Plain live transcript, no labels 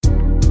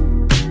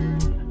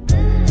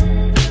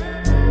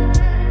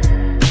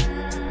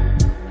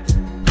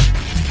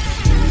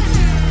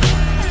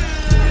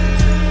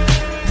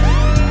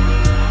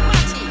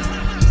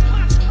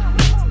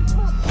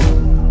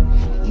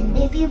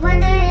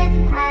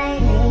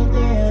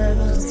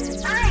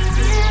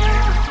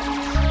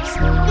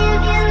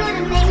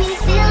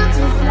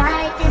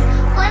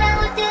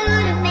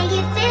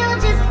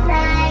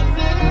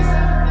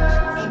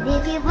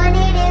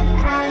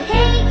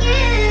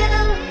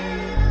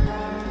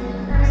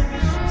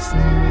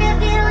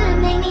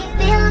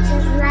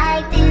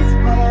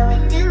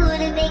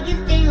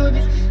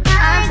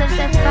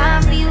said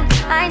 5 for you.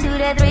 I do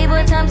that 3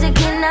 more times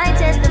again, I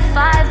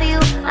testify for you.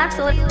 I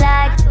told you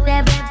like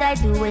that, but I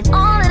do it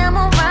all and I'm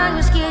around,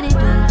 you're scared to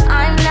do.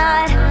 I'm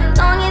not,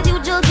 long as you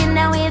joking,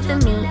 now here for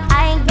me.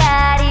 I ain't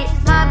got it,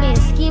 mobbing,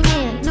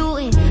 scheming,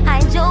 looting,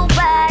 hide your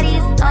body.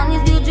 As long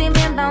as you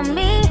dreaming about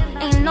me,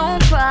 ain't no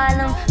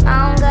problem.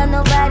 I don't got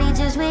nobody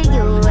just with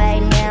you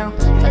right now.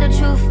 For the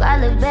truth, I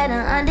look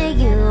better under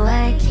you.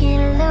 I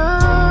can't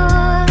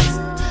lose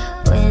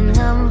when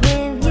I'm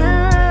with you.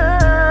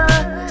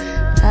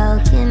 How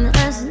can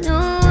us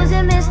lose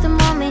and miss the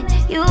moment?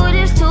 You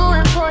just too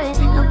important.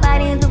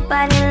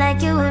 Nobody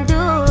like you do.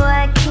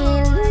 I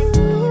can't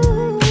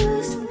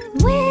lose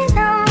when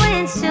I'm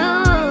with you.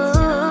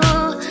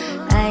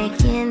 I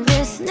can't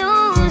just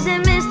lose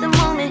and miss the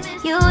moment.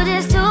 You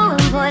just too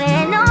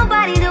important.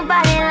 Nobody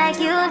like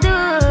you do.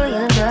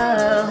 You do.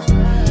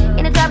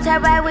 In the top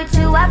top right with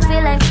you, I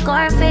feel like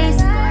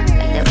Scarface.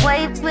 Like that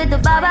boy with the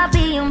bob, I'll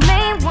be your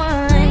main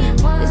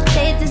one. Let's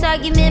take this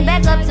argument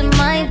back up to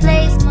my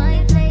place.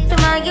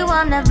 You,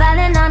 I'm not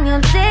violent, I'm your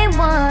day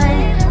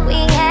one.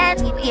 We had,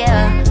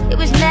 yeah, it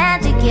was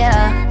magic,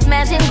 yeah.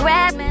 Smash and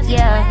grab,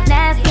 yeah.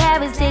 Nasty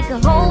habits take a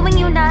hold when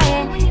you're not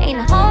here. Ain't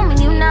a home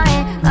when you're not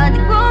here. Hard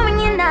to grow when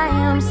you're not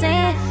here. I'm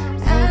saying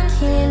I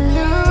can't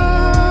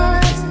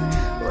lose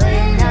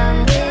when I'm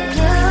with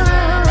you.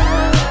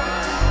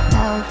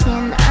 How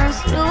can I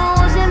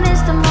lose and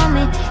miss the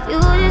moment?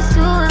 You just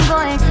too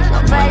important.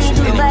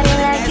 Nobody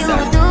like you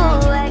do.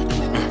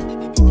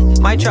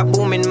 My trap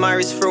booming, my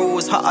wrist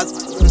froze, hot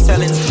as I'm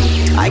selling.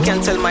 I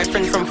can't tell my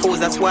friend from foes,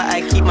 that's why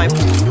I keep my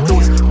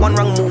close. One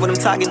wrong move and I'm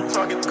tagging,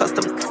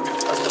 custom.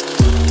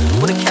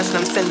 With a cash and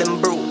I'm sending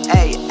bro,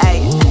 ay.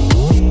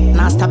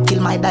 Now stop till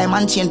my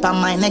diamond chain pan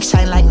my neck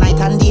shine like night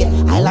and day.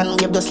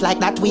 Island wave just like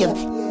that wave,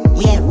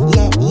 yeah.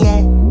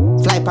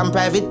 Fly pan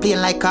private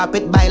plane like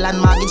carpet by land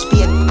mortgage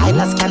paid.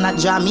 Idlers cannot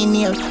draw me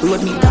near,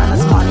 road me down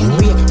this morning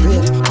break.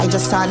 I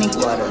just sonic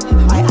water.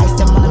 My eyes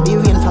them wanna be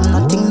rain from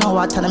nothing now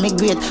water me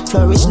great.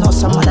 Flourish now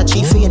some other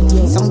tree fade.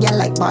 Some girl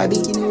like Barbie,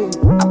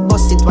 I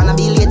bust it wanna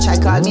be late. Try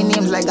call me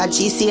names like a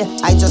cheese here.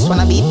 I just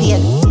wanna be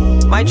paid.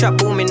 My trap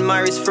booming,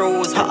 my wrist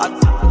froze, hot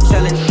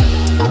selling.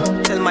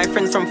 Tell my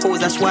friend from foes,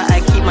 that's why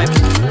I keep my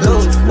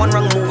close. One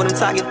wrong move and I'm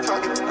tagging,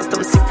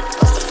 custom sick.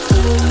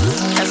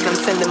 Cash I'm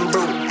sending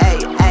bro, ay.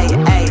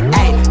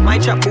 My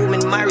trap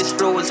booming, my wrist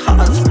froze,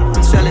 hot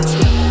selling.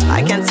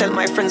 I can't tell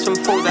my friends from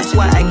foes, that's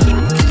why I keep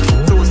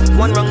close.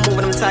 One wrong move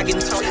and I'm tagging.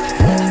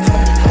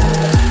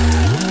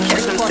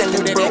 Cash I'm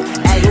sending bro,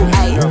 ay.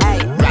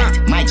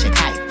 Right, my check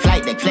high,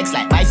 flight deck flex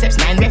like biceps,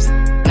 9 reps,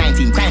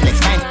 19 crime lex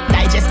 9.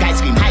 Digest guy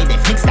scream high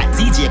def, fix that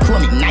DJ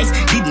chromic nice.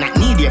 Did not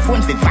need your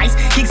phone for vice.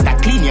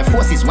 Kickstart clean, your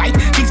force is white.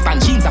 Fix pan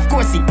jeans, of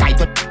course it tight.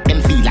 But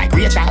them feel like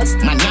Ray Charles.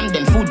 Man yam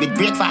them food with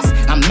breakfast.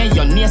 I'm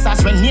mayonnaise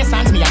sauce. When near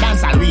me a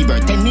dance I'll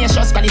rebirth. 10 years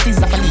shots qualities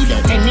of a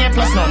leader. 10 years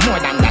plus no more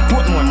than that.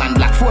 Portmore man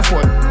black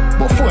 4-4.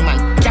 But 4 man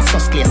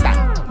Castos clear stand.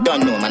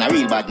 Don't know man a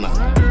real bad man.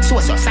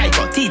 Source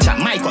psycho, teacher,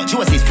 Michael,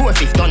 Joseph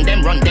 4-5. Done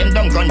them, run them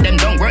down, run them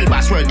down. World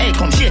boss world, hey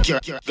come shake your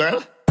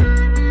girl.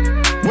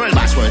 World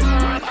boss world.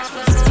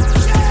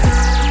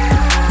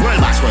 World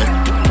boss world.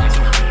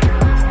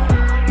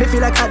 Me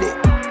feel like Addy,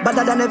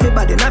 better than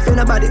everybody, not feel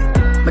nobody.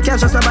 Me can't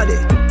trust nobody.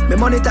 Me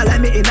monitor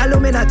like me in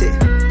Illuminati.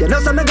 You know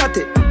some me got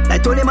it.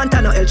 Like Tony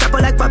Montana, El Chapo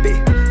like Papi.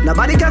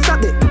 Nobody can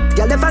stop it.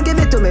 Girl, if I give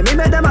it to me make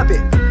them happy.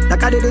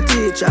 Like I did the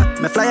teacher,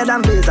 me flyer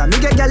than visa. Me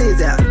get girl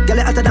easier, girl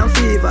it hotter than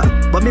fever.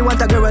 But me want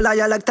a girl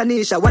liar like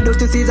Tanisha. What do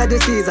to Caesar the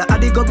Caesar? I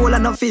did go goal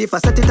and no FIFA.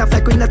 Set it up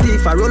like Queen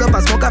Latifah. Roll up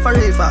and smoke off a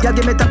reefer. Girl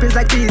give me toppings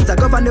like pizza.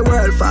 Govern the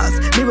world fast.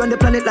 Me run the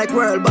planet like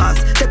world boss.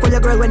 Take on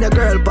your girl when your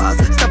girl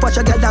pass. Stop watch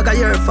your girl dog a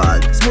your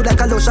fault. Smooth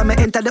like a lotion, me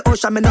enter the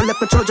ocean. Me no let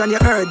me Trojan,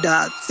 you heard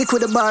that. Sick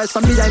with the bars,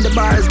 from behind the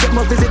bars. Get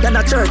more visit than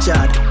a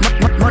churchyard.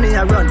 Money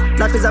I run.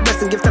 Life is a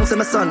blessing, give thanks to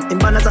my son. In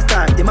band as a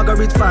star, him I go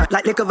reach far.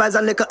 Like liquor vibes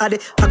and liquor addy.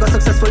 I got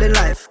successful in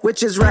life,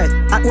 which is right.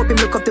 I hope him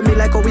look up to me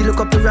like how we look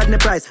up to Rodney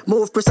Price.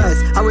 Move precise,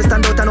 I will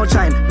stand out and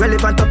outshine.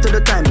 Relevant up to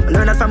the time,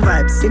 learn it from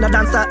vibes. In a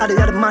dancer, I the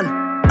other man.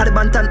 I the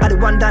bantan, I the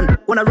one dan.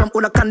 Wanna rum,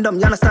 wanna condom,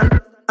 you understand?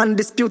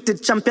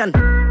 Undisputed champion.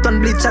 Ton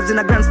bleachers in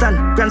a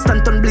grandstand.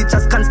 Grandstand, ton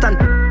bleachers constant.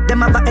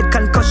 Them have a head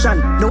concussion.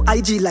 No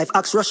IG life,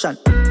 ask Russian.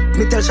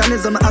 Me tell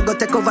Shanism, I go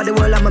take over the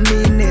world, I'ma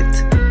mean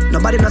it.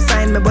 Nobody no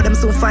sign me, but them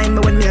soon find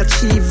me when me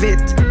achieve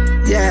it.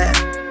 Yeah,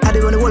 I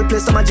run the whole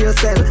place on my jail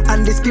cell.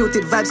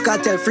 Undisputed vibes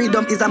cartel,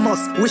 freedom is a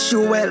must. Wish you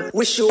well,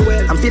 wish you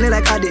well. I'm feeling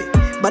like Addy,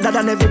 better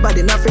than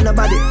everybody, not feel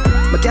nobody.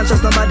 Me can't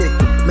trust nobody.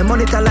 Me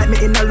monitor like me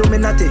in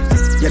Illuminati.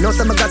 You know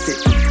some I got it,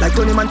 like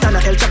Tony Montana,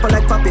 El Chapo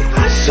like Papi.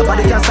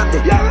 Nobody can stop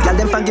it. Girl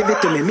them fan give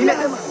it to me. Me make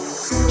them.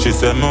 She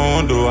said me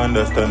won't do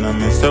understand and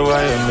me say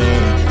why you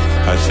mean.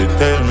 And she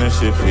tell me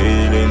she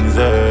feelings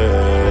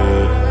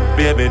hurt.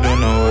 Baby, don't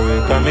know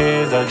worry, come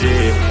is a G.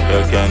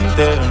 You can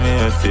tell me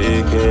a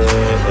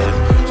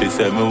secret. She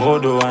said me who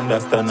do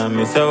understand and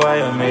me say why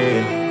you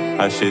mean.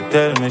 And she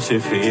tell me she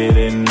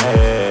feeling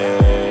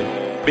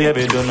hurt.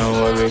 Baby, don't know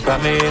worry,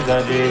 come is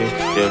a G.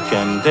 You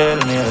can tell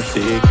me a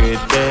secret.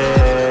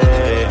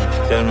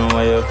 Tell me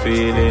why you're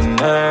feeling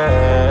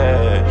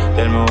hurt.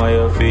 Tell me why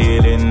you're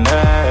feeling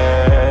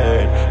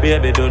hurt.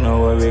 Baby, don't know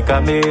worry,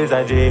 cause me is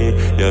a G.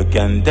 You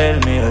can tell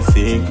me a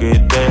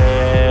secret,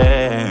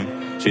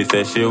 damn. She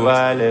says she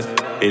wallet.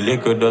 A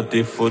little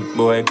dirty foot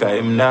boy, cause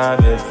him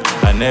nervous.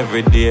 And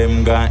every day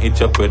I'm gonna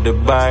itch up with the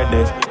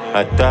body.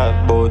 I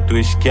talk about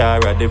which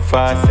car are the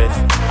fastest.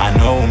 I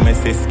know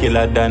Messi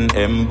skiller than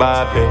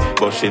Mbappe,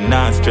 but she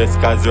not stressed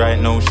cause right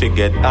now she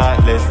get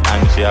heartless.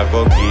 And she a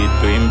go give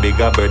to him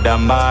bigger brother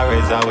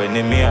Mares. And when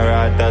him hear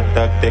heart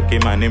attack, take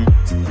him and him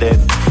dead.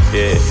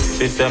 Yeah,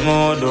 she say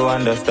mo do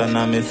understand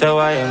and me say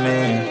what you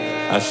mean.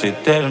 And she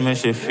tell me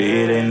she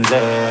feeling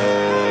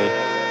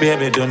hurt.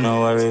 Baby, don't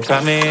know worry,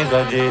 cause me is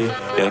a G.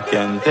 You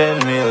can tell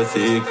me your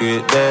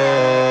secret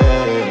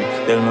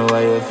then. Tell me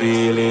why you're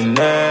feeling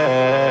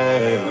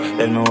hurt.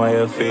 Tell me why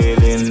you're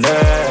feeling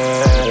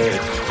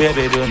hurt.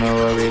 Baby, don't know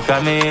worry,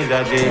 cause me is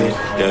a G.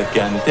 You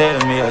can tell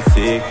me your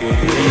secret.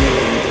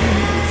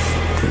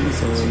 Tell me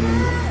something.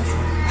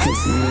 I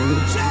see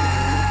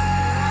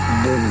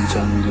Billy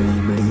John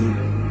bleed.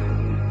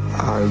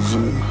 RG.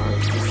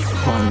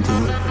 One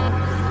day.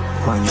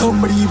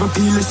 Nobody even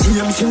feel the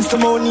same since the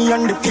money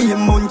and the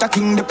fame. Mount a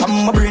king the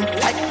palm my brain.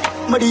 Like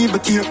nobody even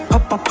care.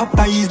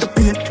 Papa is the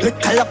pain.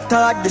 Look I love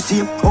the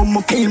same. Oh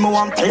my fame, I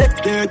want to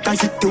let the earth and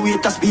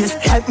situate a space.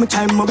 Help me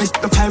try my best,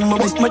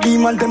 my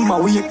demon them my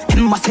way.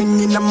 Him my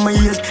singing in my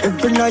ears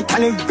every night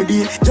and every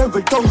day.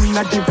 Every down in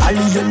the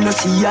valley and the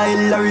sea I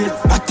hilarious.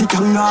 But it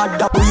hung hard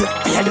that way.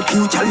 I had the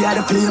future, I had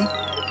the flame.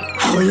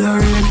 How will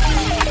I rain?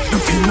 No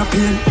pain, no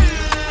pain.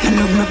 And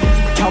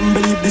I can't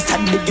believe this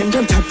had again.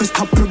 Don't try to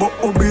stop me, but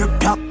obey a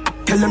plan.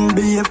 Tell them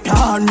be a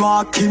plan.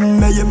 Walk in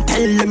me,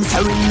 tell them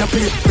sorry in the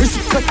play.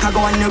 Respect I go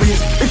on the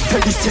ways. If I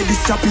say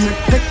disappear,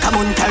 they come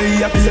on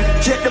carry a beer.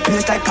 Shake the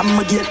place like I'm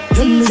a gate.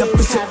 Tell me up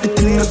to set the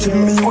thing, no see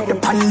me out the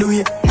pan the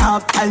way. Now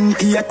have time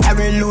to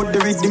carry load the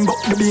rhythm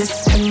but the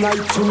bass. And I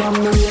turn on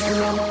the way.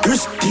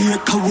 Just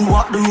take how we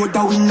walk the road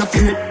that we no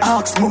fear.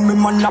 Ask mommy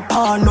man a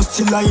pan, no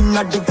still in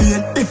at the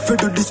vein. If you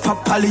do this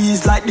properly,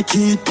 it's like the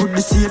key to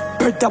the safe.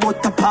 Bread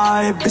about the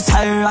pipe,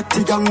 beside a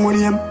tig and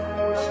William.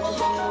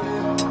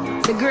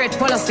 The great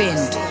Polyphene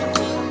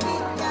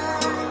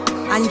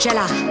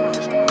Angela.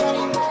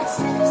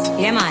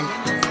 Yeah man.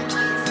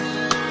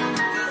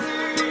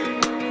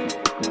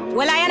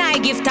 Well I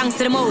give thanks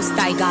to the Most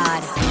High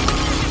God.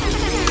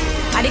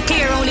 I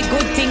declare only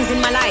good things in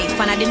my life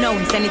and I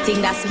denounce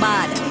anything that's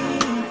bad.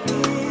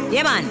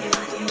 Yeah man.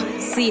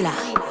 Selah.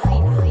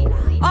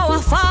 Our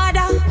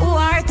Father who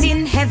art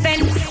in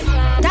heaven,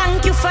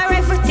 thank you for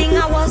everything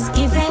I was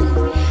given.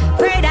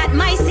 Pray that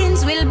my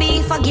sins will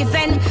be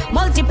forgiven.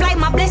 Multiply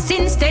my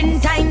blessings 10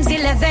 times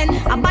 11.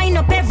 I bind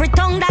up every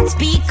tongue that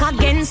speak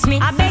against me.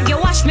 I beg you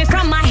wash me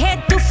from my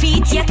head to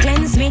feet, you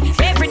cleanse me.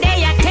 Every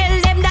day I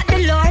tell them that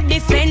the Lord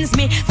defends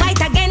me.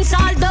 Fight against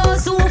all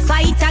those who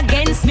fight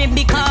against me.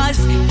 Because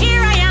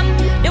here I am,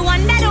 the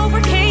one that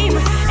overcame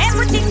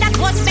everything that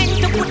was meant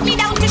to put me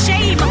down to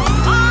shame.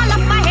 All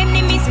of my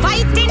enemies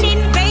fighting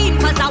in vain.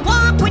 Cause I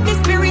walk with the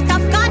Spirit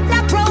of God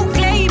that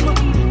proclaim.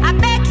 I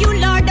beg you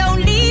Lord,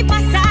 don't leave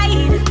my side.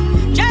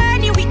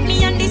 Journey with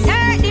me on this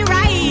earthly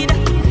ride.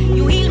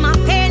 You heal my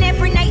pain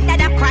every night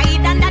that I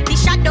cried. And that the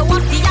shadow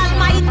of the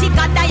Almighty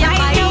God I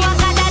abide. You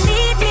gotta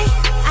lead me,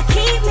 I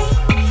keep me.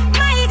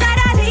 My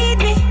gotta lead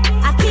me,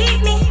 I keep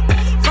me.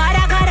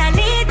 Father gotta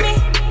lead me,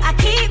 I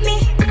keep me.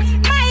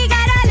 My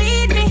gotta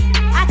lead me,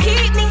 I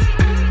keep me.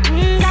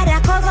 Gotta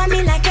cover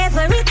me like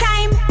every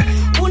time.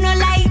 Who no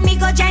like me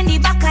go join the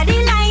back of the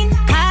line.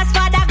 Cause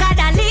Father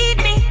gotta lead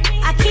me,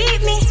 I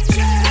keep me.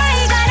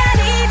 My gotta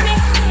lead me,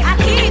 I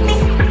keep me.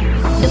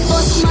 The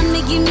first man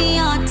me give me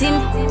heart him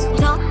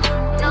talk.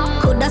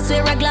 Could I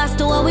swear a glass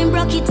to how him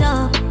broke it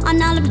up.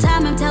 And all the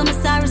time him tell me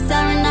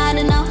sorry, not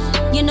enough.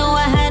 You know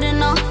I had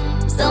enough,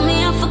 so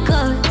me I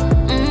forgot.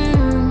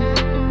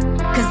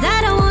 Cause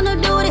I don't wanna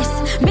do this.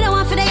 Me don't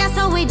want for the ass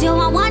so with you.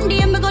 And one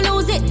day me go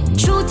lose it.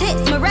 Truth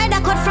is, me ready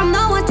cut from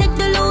now I take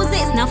the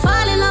loses. Now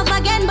fall in love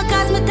again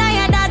because me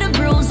tired of the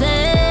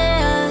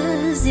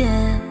bruises.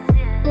 Yeah.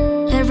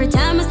 Every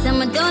time I say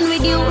I'm done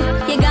with you,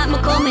 you got me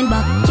coming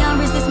back. Can't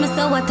resist me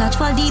so I touch.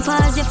 Fall deeper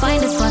as you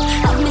find the spot.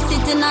 Have me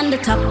sitting on the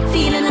top,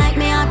 feeling like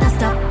me out of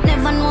stop.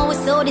 Never know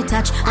we're so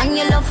detached. And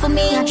your love for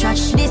me a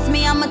trash. This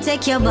me I'ma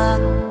take you back.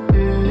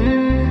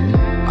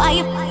 Why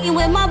you f***ing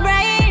with my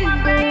brain?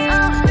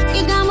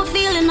 You got me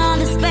feeling all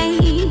this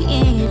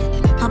pain.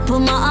 I put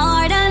my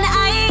heart on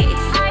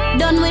ice.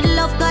 Done with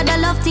love, cause the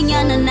love thing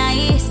you're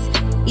nice.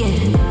 Yeah,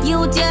 you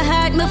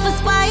hurt me for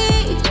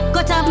spite.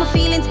 Got off my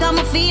feelings, got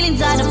my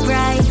feelings are the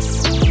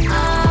price.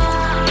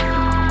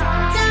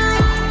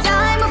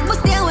 Time if I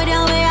stay with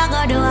you, where I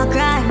go do I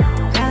cry.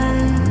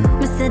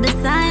 Me said the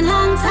sign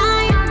long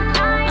time,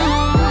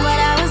 but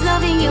I was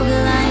loving you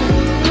blind.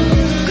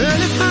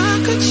 Girl, if I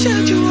could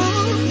shed you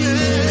all,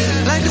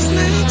 yeah, like a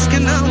snake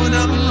skin out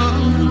of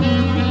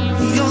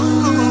yo,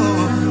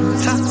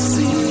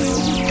 toxic.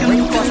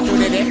 When Costo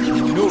did it,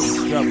 no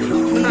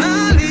trouble. When I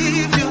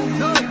leave you,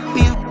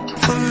 we are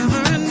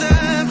forever and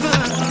ever.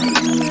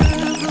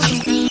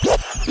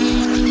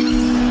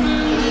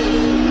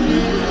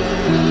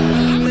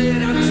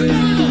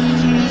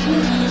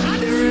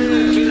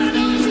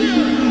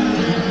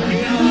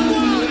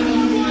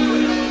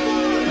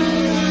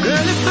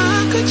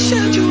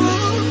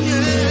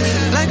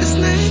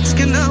 snakes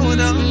can hold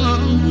on.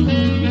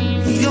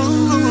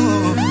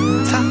 You're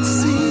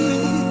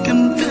toxic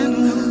and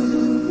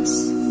venomous.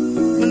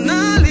 When I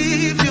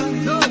leave you,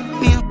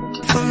 me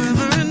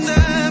forever and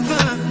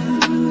ever.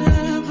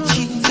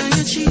 Cheat and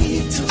you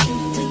cheat.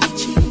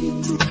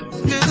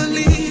 Never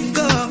leave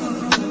go.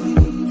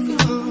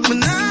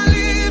 When I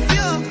leave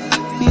you,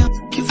 me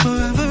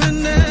forever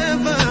and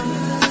ever.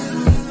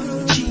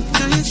 Cheat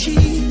and you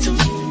cheat.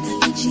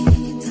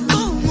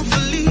 Oh, if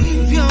I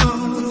leave you.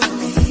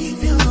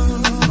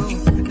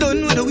 Don't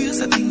know the ways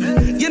of me.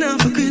 You know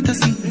for greater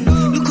sin.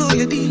 Look how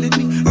you deal with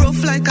me.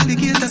 Rough like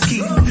alligator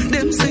skin.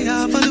 Them say I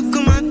have a look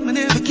man, I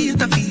never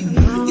cater for you.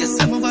 Yes,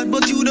 I'm a bad,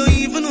 but you don't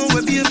even know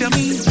what behavior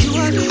mean. You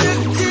are the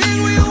thing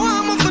where you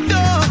want me for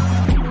door.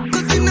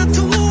 Cutting a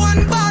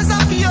 2-1 bars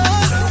of you.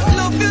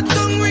 Love your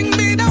tongue ring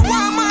me, that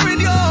one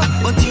married you.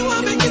 But you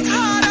are make it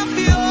harder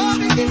for you.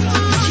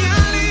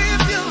 Can't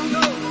leave you.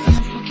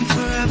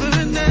 Forever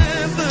and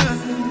ever.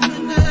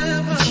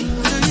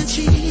 Cheat and you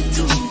cheat.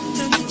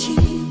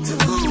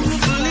 Oh,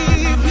 if I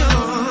leave you.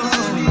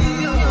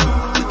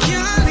 I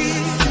can't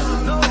leave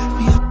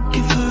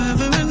you.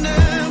 Forever and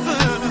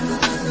ever.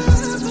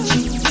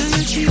 Cheat and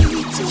you cheat.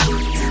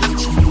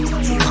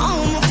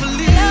 Oh, if I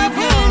leave Love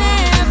will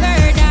never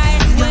die.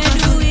 Where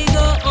do we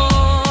go?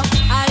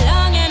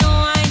 Along and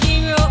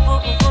winding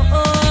road.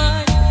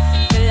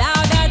 The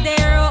louder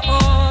they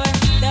roar,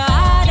 the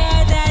harder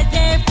that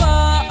they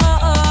fall.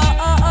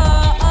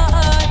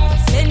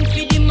 Send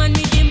for the man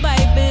with the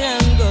Bible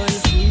and gun.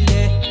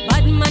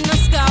 Bad man no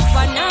scarf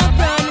and no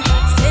run.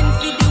 Send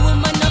for the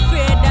woman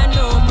afraid that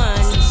no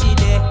man she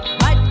there.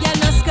 Bad girl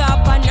no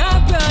scarf and no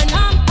run.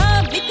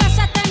 Because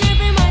shot and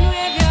every man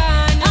wave your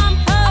hand.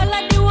 All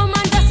of the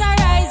woman just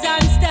arise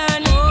and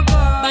stand.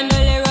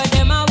 Bandolero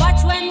them a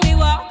watch when we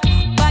walk.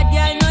 Bad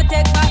girl no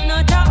take back no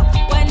talk.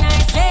 When I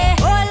say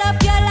hold up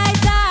your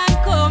lights and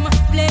come,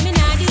 flaming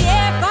at the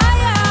air,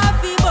 fire off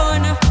the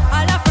bone.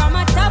 All up from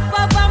a top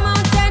of a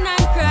mountain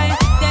and cry.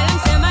 Tell them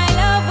say my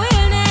love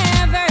will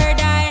never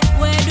die.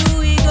 Where do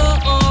we go?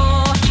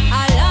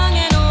 Along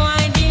and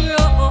winding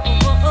road.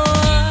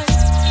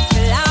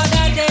 The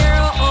louder they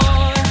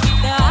roar,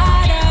 the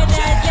harder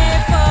that they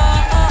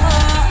fall.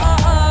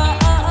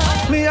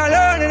 Me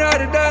alone in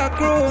the dark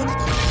room.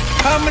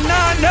 I'm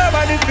not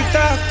nobody to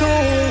talk to.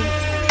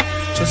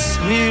 Just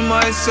me,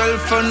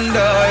 myself, and I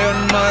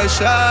and my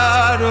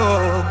shadow.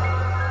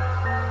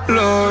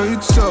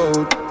 Lights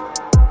out.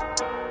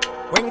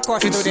 When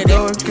Costo It's the did it,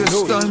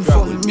 darkest time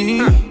for me.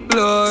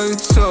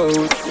 Lights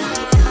out.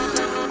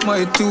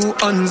 My 2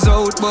 hands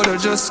out, but I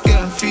just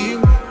can't feel.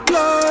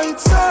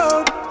 Lights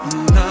out.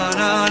 Na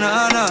na na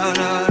na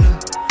na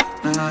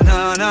na na na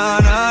na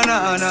na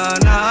na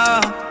na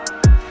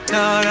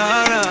na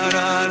na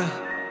na na.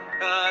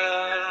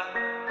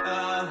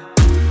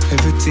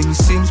 Everything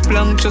seems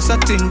blank, just I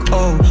think,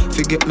 oh,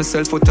 forget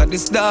myself out of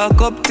this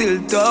dark up till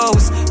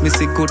those. Me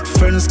see good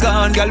friends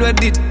gone, girl, we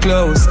did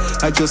close.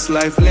 I just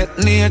life let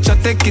nature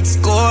take its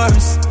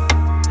course.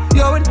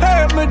 Yo, it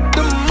hurt me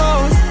the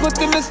most, but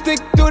me stick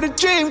to the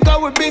dream,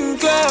 cause we been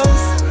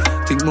close.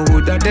 Think me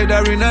woulda dead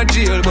or in a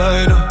jail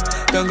by now.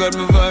 Thank God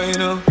me fine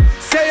now.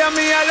 Say I'm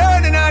me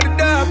alone in the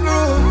dark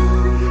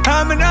room.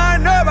 I'm not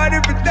nobody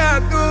to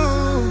talk to.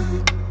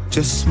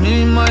 Just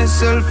me,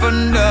 myself,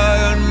 and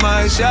I and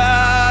my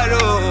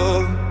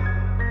shadow.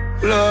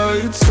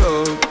 Lights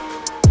out.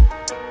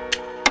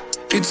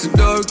 It's the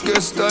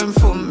darkest time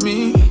for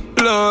me.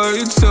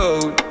 Lights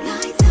out.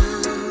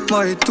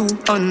 My 2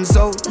 hands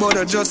out, but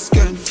I just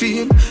can't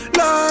feel.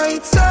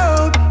 Lights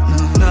out.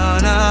 Na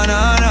na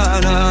na na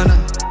na na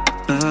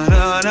na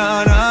na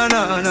na na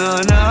na na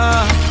na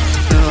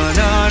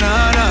na na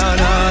na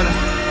na.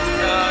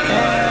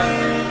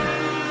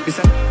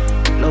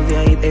 Love you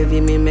hit heavy,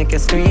 me make you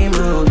scream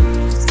out.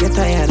 Get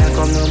tired, I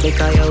come now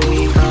because you're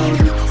weak out.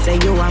 Say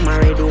you are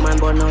married woman,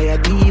 but now you're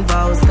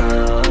devout.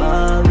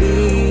 Sorry.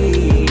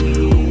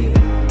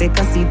 Take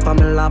a seat on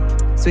my lap,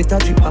 sweat a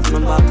drip off my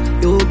back.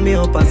 You hook me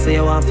up and say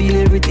you want feel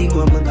everything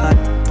when my got.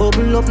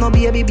 Bubble up now,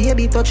 baby,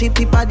 baby, touch it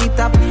tip at the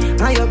top.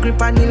 And your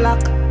grip on the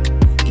lock.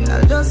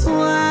 Girl, just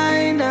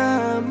wind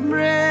up,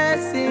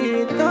 brace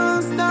it,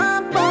 don't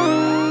stop,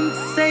 bounce.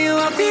 Say you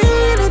want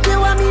feel it, you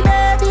want me,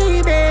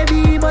 baby,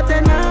 baby, but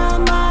then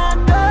I'm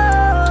not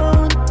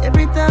down.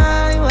 Every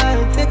time I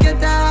take your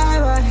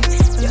time,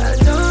 girl,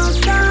 don't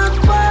stop,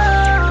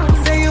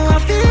 bounce. Say you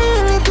want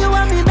feel it, you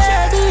want me,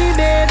 baby,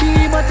 baby,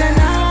 but then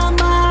I'm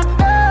not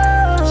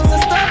down. So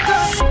stop,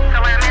 stop. So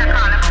when I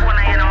call the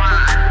phone, you know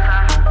what?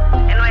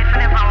 You know if you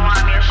never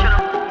want me, you should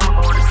have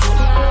put me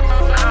out.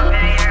 I'm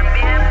here,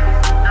 babe.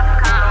 Just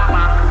call me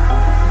back.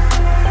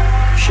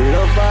 She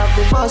love off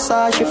the bus,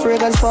 she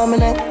fragrance for me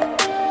neck.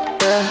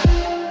 Yeah.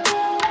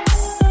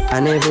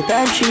 And every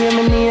time she hear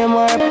me name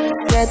or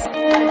get.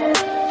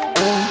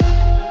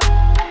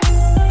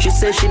 She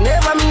say she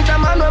never meet a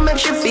man who make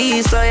she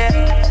feel so yeah.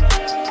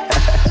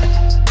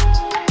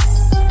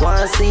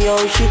 Wanna see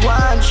how she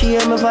want, she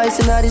hear my voice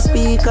in the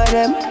speaker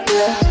them.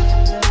 Yeah.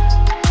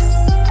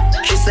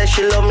 She say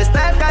she love me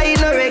style 'cause he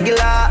no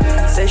regular.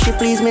 Say she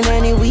please me in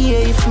any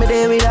way if me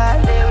there with her.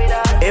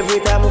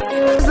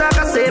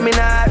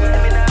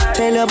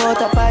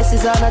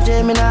 glasses on a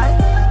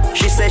Gemini.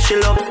 She said she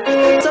love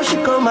it, so she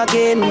come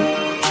again.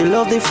 She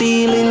love the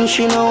feeling,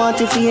 she know what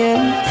to feel.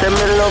 Tell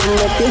me love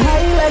make the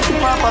high like the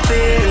Papa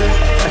Pill.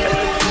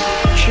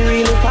 She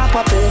really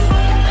Papa Pill.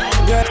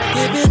 Girl,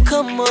 baby,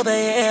 come over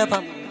here,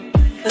 pop.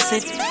 That's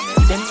it.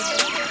 Then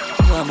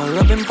I'm a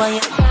rubbing by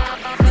you.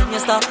 Then you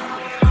stop.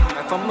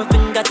 Right from my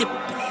fingertip.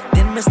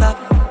 Then me stop.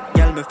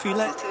 Girl, me feel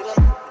like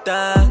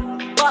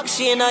that. Box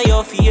in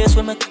your face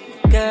with my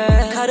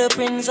girl. Cut the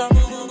prints up.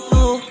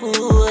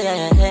 Ooh,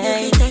 yeah.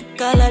 If you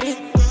take all of it,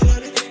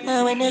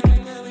 and when you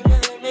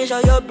make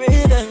sure you're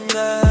breathing,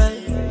 girl.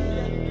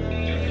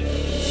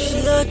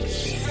 She got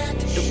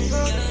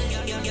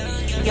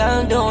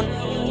girl down.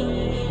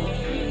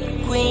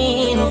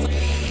 Queen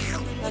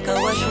like a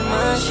washing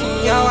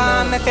machine. Yo,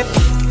 I'm a pip.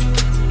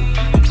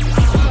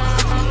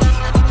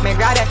 Me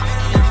grab it.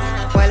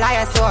 Well,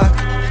 I saw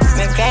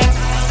me gang.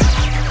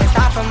 Me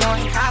start for more.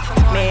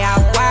 Me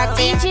have work.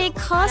 DJ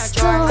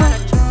Costo.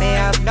 Me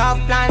have no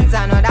plans.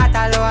 I know that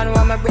alone.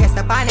 When me brace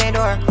up on the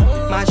door.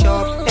 Mash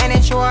up, then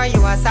ensure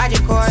you a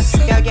Sagitt course.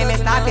 Girl, give me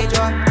stoppage,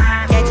 oh.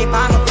 Catch it on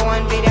my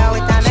phone video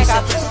with a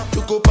makeup.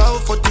 You go bow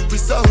for the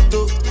result,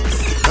 though.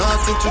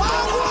 Nothing to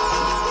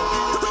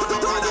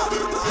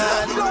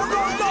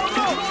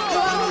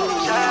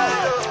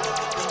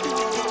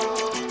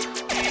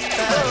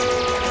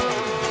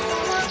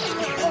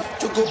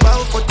You go bow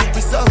for the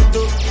result,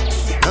 though.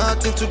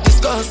 Nothing to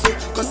discuss, oh.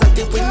 Cause I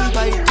did win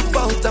by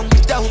default and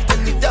without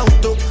any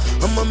doubt, oh.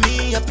 I'm a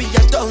me happy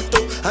adult,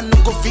 oh. I no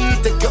go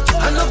feed the girl,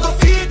 I no go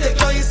feed the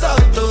girl, it's out,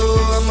 oh.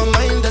 I'm a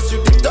mind that's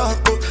with the talk,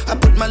 oh. I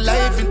put my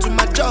life into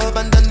my job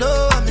and I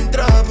know I'm in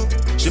trouble.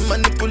 She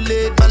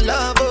manipulate my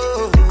love,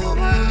 oh.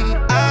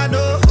 I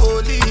know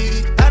holy,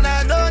 and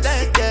I know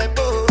that get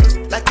both.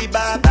 Like the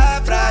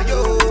Baba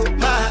Frayo,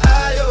 my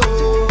ayo,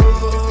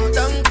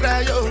 don't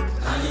cry, yo.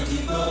 I need to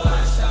go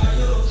and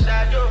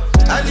shadow.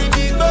 I need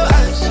to go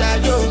and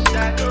shadow.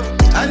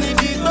 I need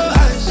to go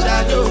and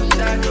shadow.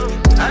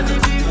 I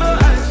need to go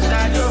and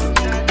shadow.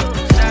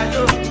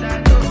 Shadow. I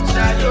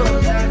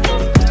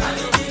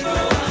need to go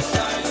and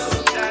shadow.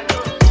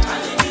 I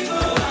need to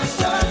go and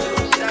shadow.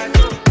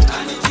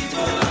 I need to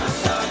go and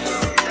shadow.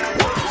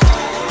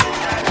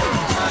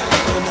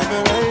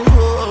 Whenever I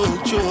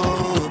hold you,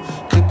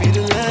 could be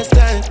the last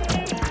time.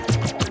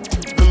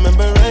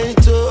 Remember I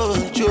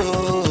told you,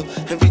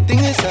 everything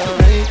is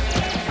alright.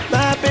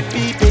 My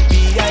baby,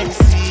 I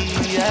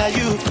see how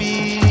you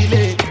feel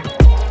it.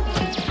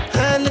 I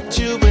let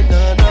you in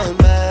on all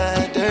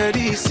my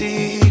dirty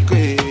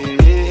secrets.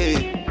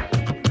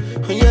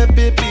 Oh yeah,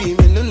 baby,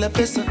 me lo la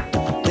pesa,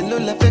 me lo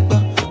la fepa.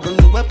 On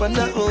the weapon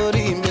na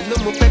hori, me lo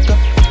mo peka.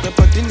 Your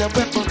body na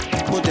weapon,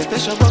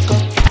 motivation waka.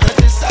 I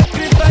just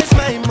sacrifice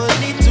my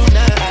money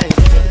tonight.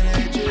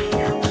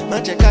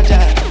 Magic kaja,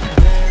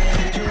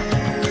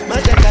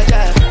 magic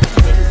kaja,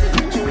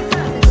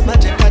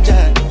 magic kaja,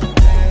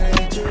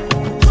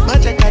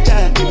 magic kaja,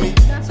 give me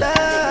love.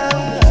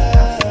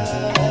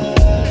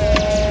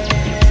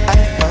 I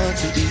found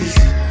it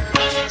easy,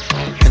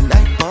 and I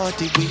bought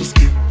the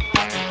whiskey.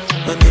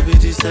 But no be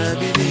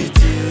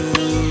disability,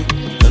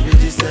 no be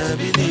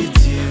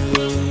disability.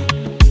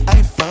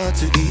 I found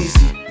it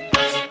easy,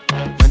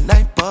 when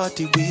I bought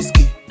the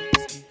whiskey.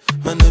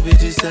 But no be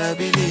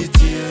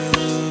disability,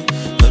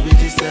 no be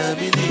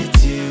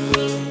disability.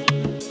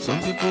 Some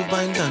people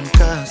bind and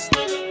cast,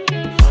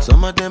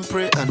 some of them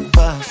pray and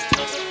fast.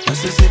 I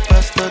say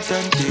pastor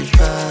than they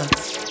fast.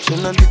 She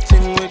know the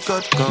thing we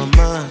got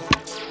command.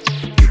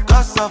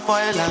 Because of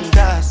oil and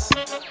gas,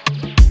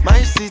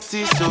 my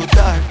city so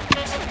dark.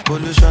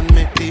 Pollution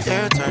make the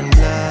air turn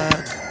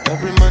black.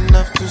 Every man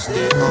have to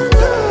stay on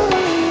guard.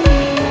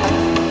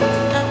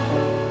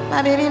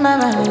 My baby, my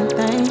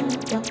Valentine,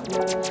 yeah.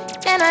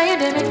 And I hear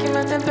they making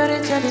my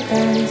temperature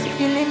rise. If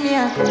you leave me,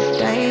 I could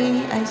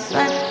die, I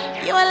swear.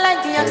 You are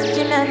like the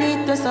oxygen I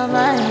need to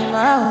survive.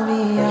 I'll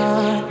be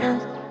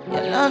honest.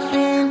 Your love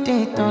ain't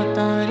it,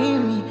 totally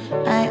me.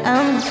 I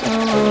am so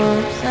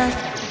obsessed.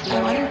 I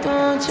want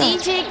to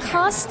DJ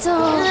Costo.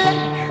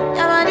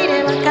 Your body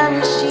never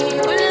can she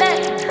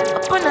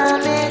open up,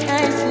 make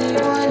I see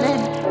one.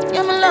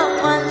 You're my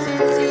love one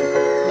city.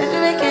 If you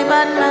make a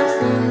bad man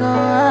sing,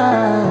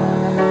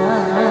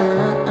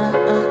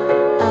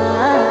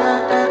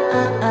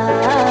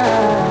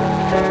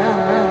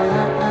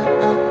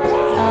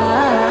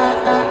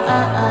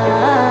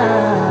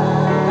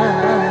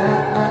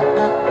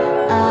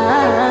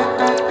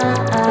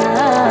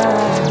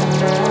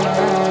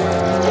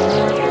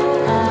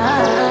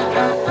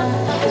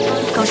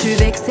 Quand je suis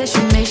vexée, je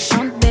suis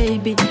méchante,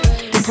 baby.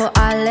 T'es trop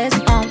à l'aise,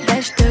 en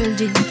vrai, je te le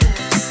dis.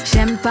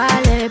 J'aime pas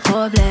les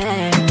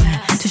problèmes.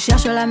 Tu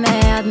cherches la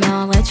merde, mais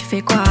en vrai, tu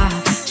fais quoi?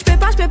 Je peux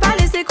pas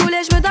laisser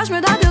couler. Je me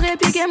dois de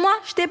répliquer. Moi,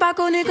 je t'ai pas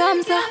connu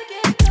comme ça.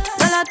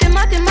 Dans la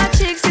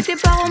mathématique, c'était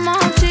pas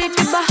romantique.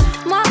 Et bah,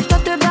 moi, je dois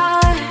te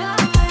barrer.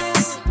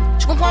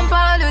 Je comprends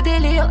pas le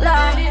délire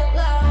là.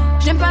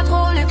 J'aime pas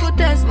trop les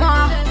foutaises,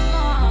 moi.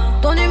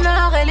 Ton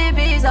humeur, elle est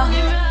bizarre.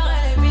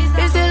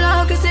 Et c'est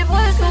là que c'est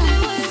pressant.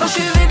 Quand je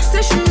suis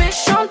vexée, je suis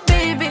méchante,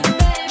 baby.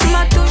 Tu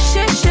m'as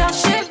touché,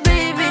 cherché,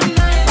 baby.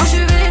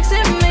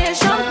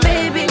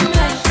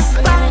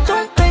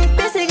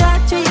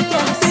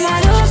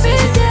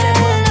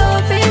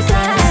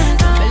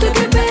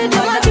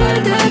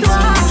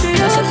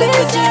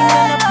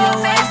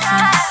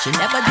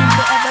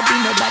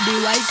 like the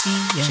YC.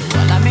 Yeah. She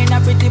wanna me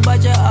not pretty,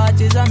 but your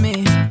heart is a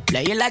miss.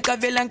 Play you like a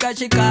villain, cause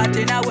she caught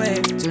in a way.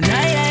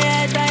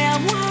 Tonight, I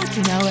am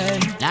walking away.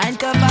 9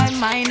 to 5,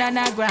 mine and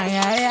I grind,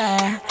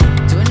 yeah.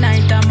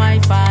 Tonight, I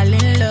might fall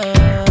in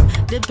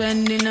love,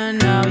 depending on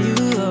how you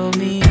hold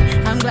me.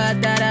 I'm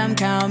glad that I'm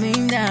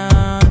calming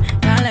down.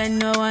 Can't let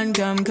no one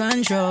come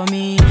control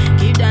me.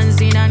 Keep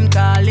dancing and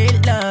call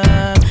it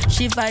love.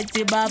 She fights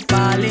it by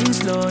falling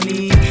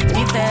slowly.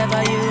 If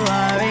ever you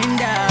are in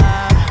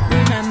doubt,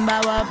 remember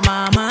what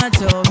mama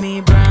told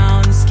me.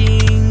 Brown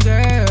skin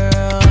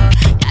girl,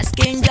 your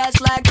skin just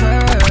like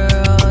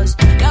pearls.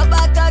 Your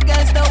back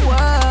against the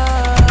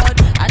world.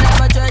 I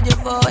never trade you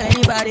for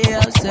anybody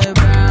else. Say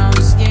brown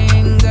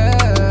skin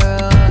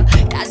girl,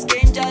 your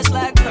skin just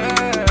like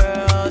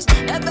pearls.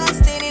 The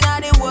best thing in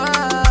the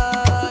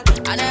world.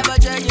 I never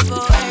trade you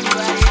for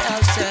anybody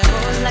else.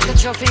 Pose like a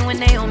trophy when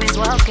Naomi's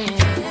walking.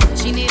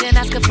 She needn't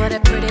ask her for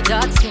that pretty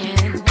dark skin.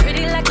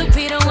 Pretty like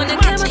Lupita when the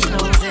camera's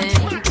closing.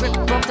 Grip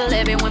broke the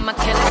levy when my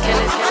killer.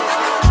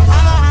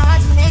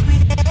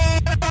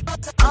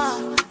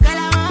 Girl,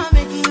 I wanna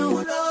make you,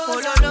 oh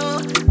no no,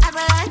 I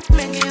wanna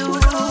make you, oh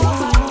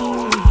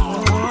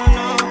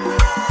no.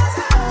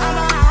 I'm a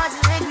hot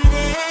make me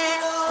there,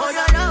 oh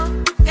no no.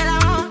 Girl, I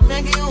wanna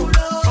make you,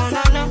 oh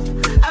no no,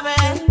 I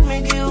wanna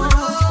make you,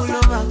 pull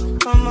over,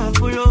 come on,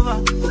 pull over.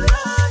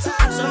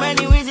 So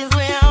many reasons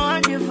why I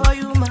want you for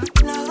you, my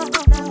love.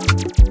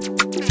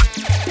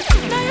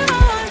 Now you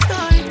don't want to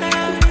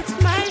return, it's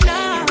my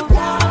love.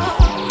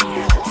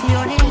 See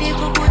all the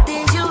little good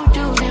things you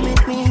do, they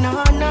make me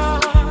know.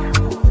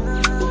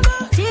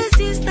 This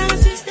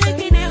distance is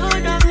taking a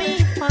hold of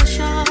me for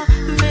sure.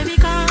 Baby,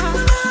 come.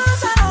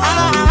 I'm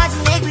a hot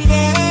make me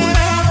there.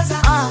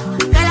 Oh,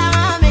 girl, I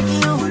wanna make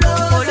you.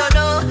 Oh no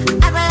no,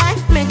 I wanna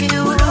make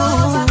you. Oh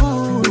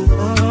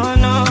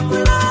no,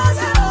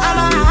 I'm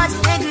a hot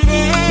make me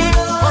there.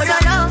 Oh no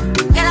no,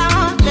 girl, I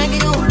wanna make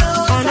you.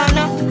 Oh no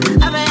no,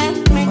 I wanna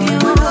make you.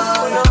 Pull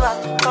over,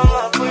 come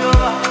on, pull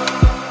over.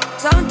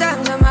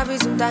 Sometimes I'm happy,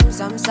 sometimes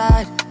I'm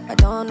sad. I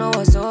don't know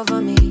what's over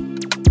me.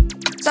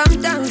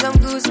 Sometimes I'm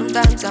good,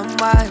 sometimes I'm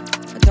wild.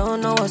 I don't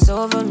know what's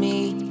over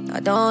me. I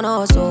don't know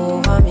what's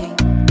over me.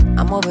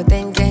 I'm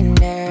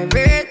overthinking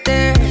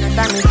everything. And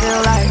that me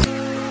feel like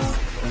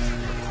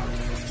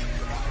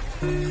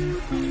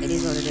it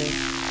is what it is.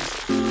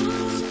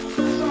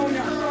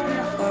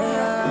 Oh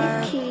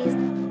yeah.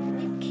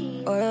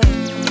 Oh yeah.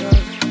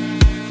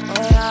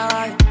 Oh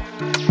yeah.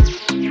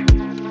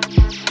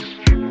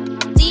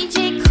 DJ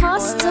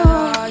Costo.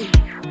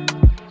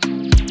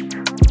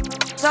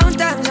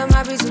 Sometimes I'm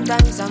happy,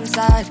 sometimes I'm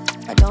sad.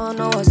 I don't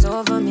know what's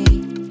over me.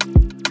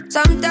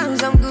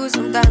 Sometimes I'm good,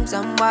 sometimes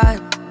I'm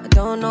wild. I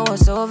don't know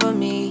what's over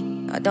me.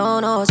 I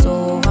don't know what's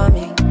over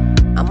me.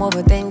 I'm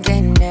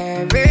overthinking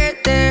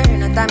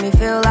everything. And that me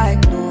feel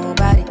like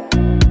nobody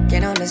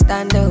can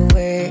understand the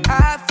way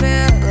I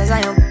feel. Cause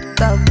I am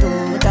up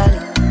totally.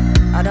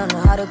 I don't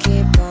know how to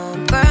keep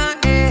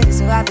company.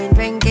 So I've been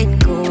drinking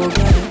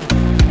cocaine.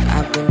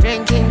 I've been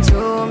drinking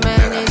too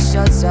many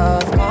shots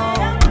of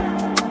coke.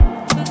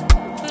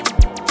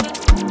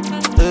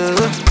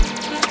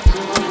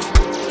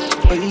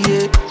 Oh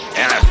yeah.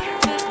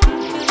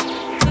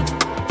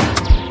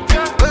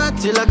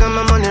 Till I got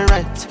my money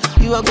right.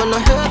 You are gonna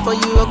hurt, but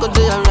you are gonna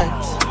do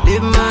alright.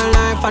 Live my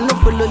life, I no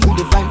follow you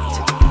the fight.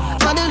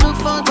 But they look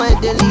for my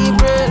daily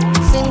bread.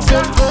 Sing so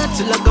good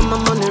till I got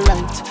my money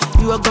right.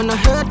 You are gonna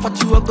hurt, but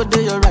you are gonna do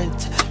alright.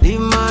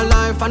 Live my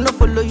life, I no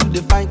follow you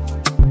the fight.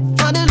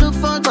 But they look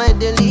for my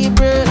daily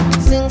bread.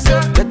 Sing so,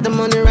 get the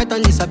money right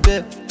on this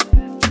bed.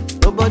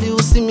 Nobody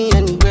will see me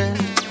anywhere.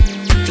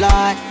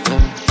 Fly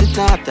to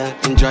Tata,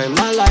 enjoy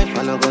my life,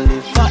 and I'm gonna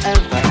live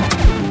forever.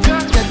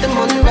 Get the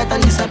money right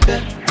on this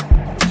bed.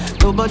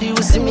 Nobody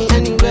will see me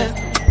anywhere.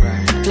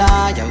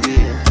 Fly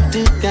away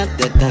to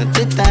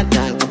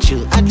Tata, with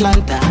you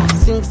Atlanta.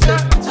 Sing so.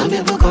 Some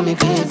people call me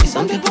crazy,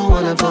 some people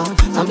wanna go.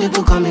 Some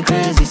people call me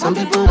crazy, some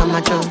people I'm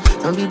not sure.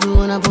 Some people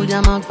wanna put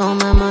their mouth on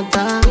my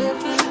mother.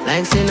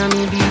 Like saying I'm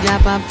me be their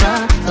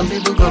papa. Some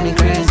people call me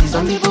crazy,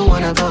 some people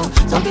wanna go.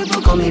 Some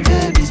people call me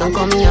baby, some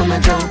call me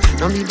amateur.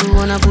 Some people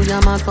wanna put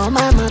their mouth on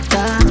my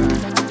mother.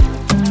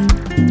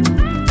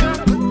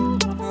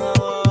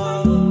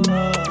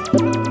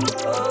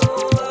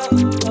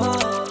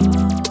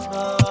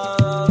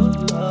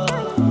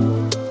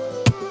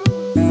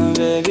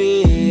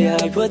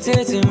 Put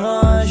it in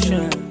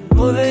motion,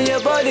 moving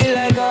your body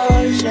like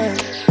ocean,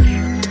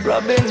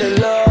 rubbing the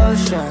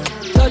lotion,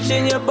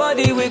 touching your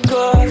body with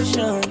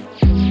caution.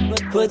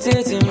 Put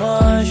it in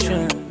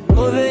motion,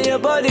 moving your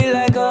body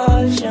like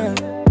ocean,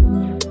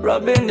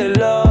 rubbing the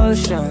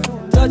lotion,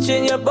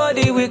 touching your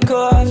body with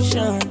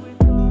caution.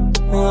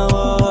 Oh,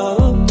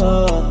 oh,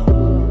 oh,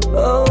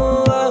 oh,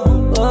 oh,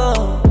 oh,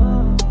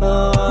 oh,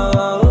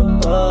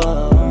 oh,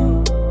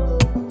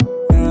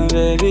 oh,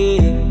 baby,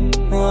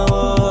 oh.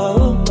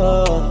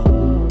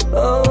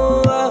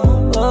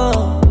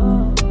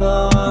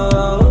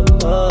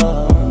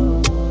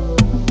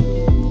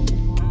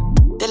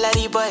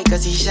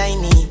 Cause he's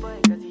shiny.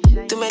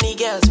 Too many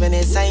girls when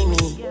they sign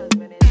me.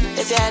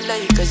 They say I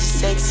love you cause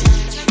you're sexy.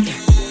 Yeah.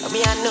 But me,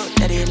 I know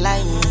that they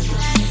lying.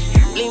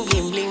 Bling,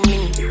 bling, bling,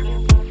 bling.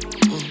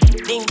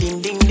 Ding,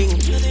 ding, ding, ding.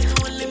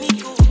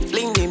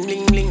 Bling, bling,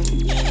 bling, bling.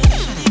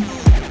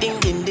 Ding,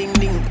 ding, ding,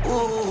 ding.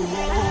 Ooh.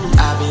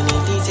 I've been in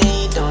this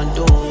say don't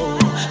do.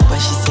 But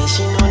she say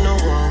she no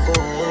one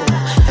go.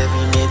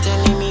 Every day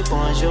telling me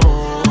bonjour.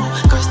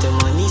 Cause the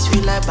money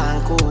sweet like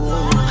banco.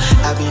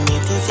 I've been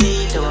in this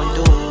say don't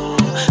do.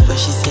 But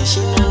she say she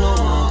no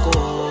one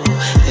go.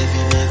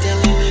 Every day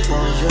telling me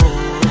bonjour.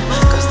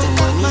 Cause the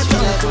money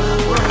sweet like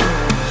banco.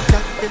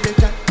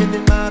 Jack in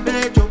my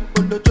bed, jump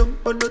on the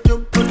jump on the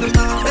jump on the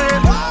my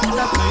bed.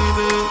 That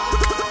baby,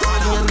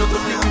 I no go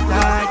live it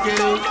like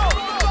you.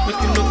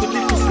 Make you no go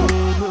live it so.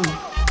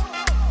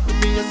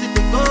 Me a sit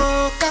and go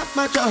cut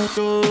my jaw.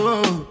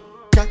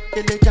 Jack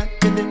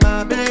in my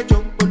bed,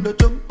 jump on the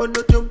jump on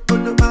the jump on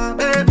the my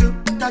baby.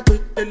 That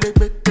with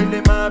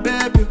my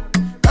baby.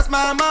 That's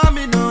my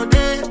mommy no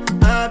day.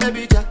 My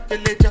baby Jack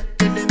in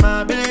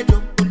my bed,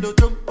 jump on the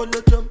jump on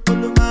the jump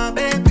on the my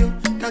baby.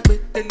 That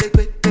with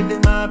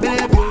my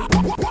baby.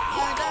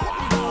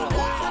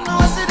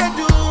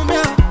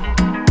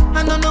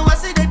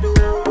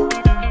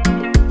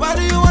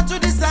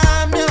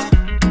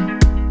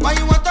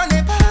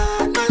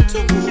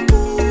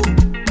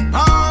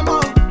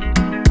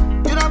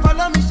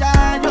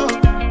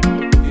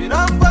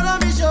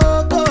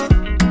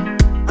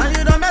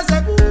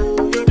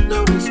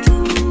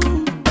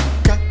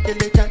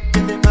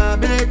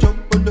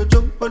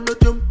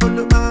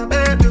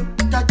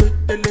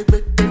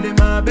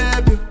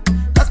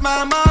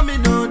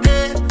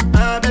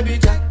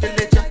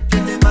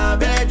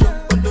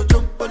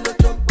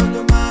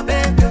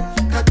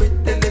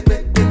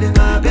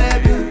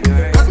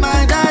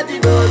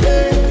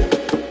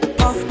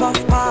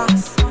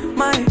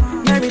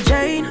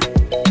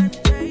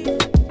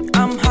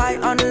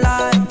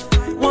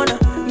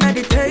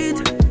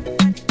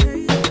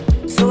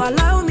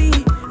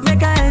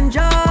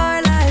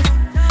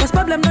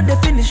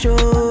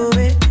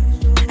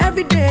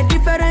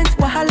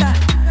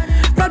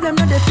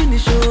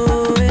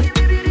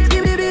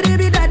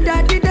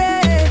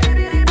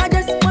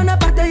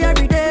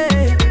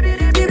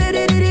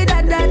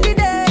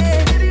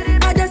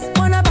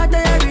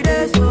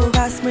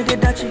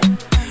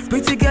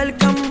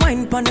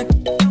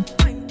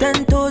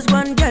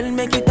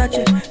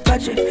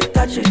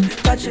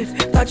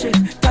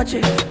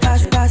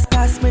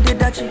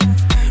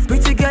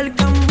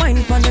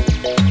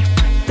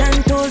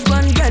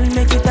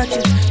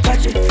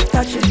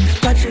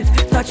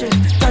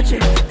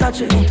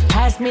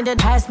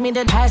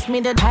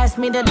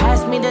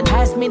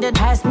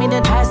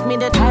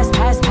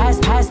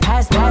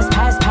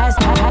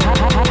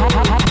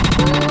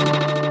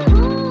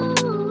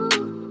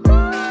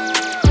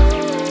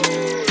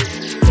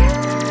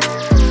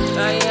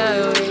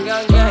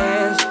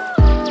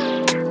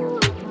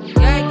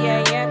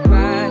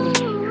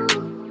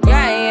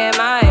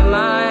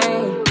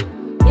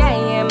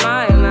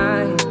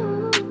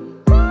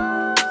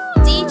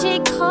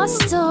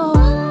 Costo.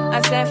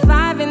 I said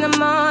 5 in the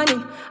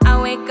morning.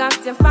 I wake up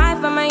to 5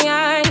 for my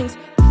earnings.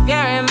 The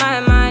fear in my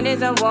mind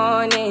is a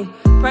warning.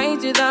 Pray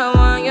to the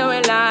one you're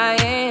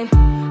relying.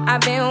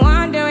 I've been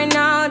wandering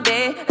all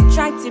day. I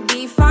tried to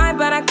be fine,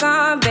 but I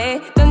can't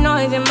be. The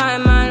noise in my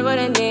mind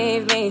wouldn't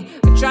leave me.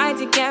 I tried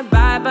to get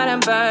by, but I'm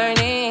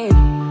burning.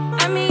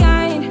 And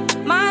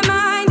behind my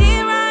mind,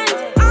 it runs.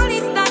 All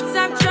these thoughts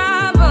have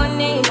troubled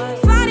me.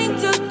 Fighting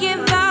to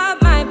give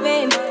up my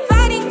pain.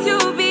 Fighting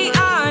to be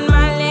on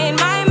my lane.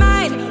 My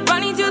mind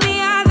running to the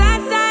other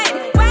side.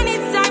 When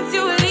it's time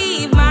to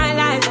leave my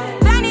life,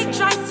 then it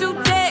tries to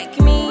take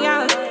me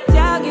out.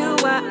 Tell you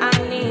what I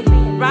need,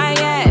 right?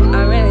 Yeah,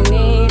 I really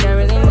need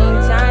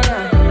time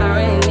now.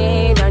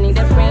 I need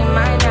to free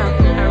mind now.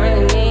 I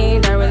really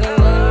need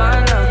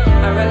mine now.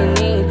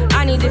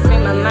 I need to free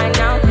my mind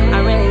now. I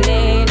really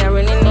need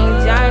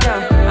time now.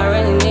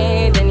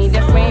 I need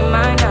to free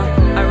mind now.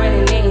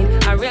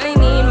 I really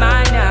need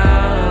mine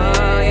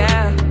now,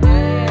 yeah.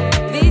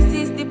 This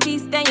is the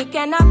peace that you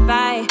cannot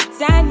buy.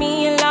 Send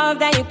me a love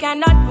that you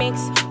cannot mix.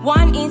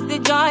 One is the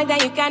joy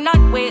that you cannot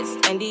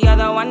waste, and the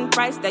other one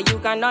price that you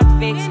cannot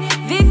fix.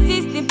 This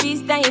is the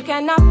peace that you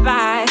cannot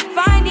buy.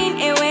 Finding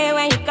a way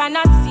where you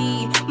cannot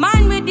see.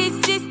 Man with this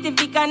system,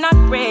 he cannot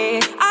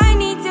pray. I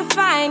need to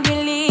find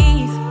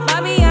relief.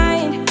 But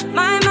behind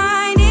my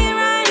mind, it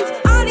runs.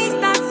 All these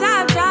thoughts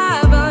have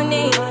troubled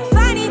me.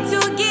 Fighting to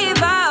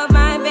give up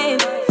my pain.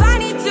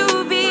 Fighting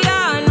to be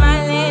on my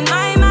lane.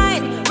 My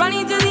mind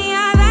running to the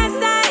other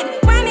side.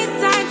 When it's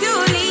time to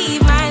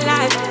leave my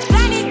life,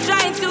 then it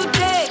tries to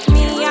take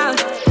me out.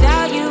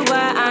 Tell you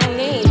what I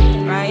need,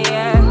 right?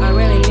 Yeah, I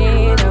really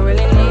need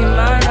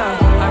mine now.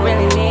 I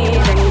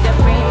need to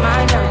free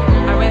mine now.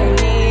 I really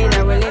need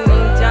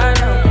time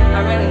now.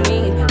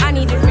 I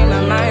need to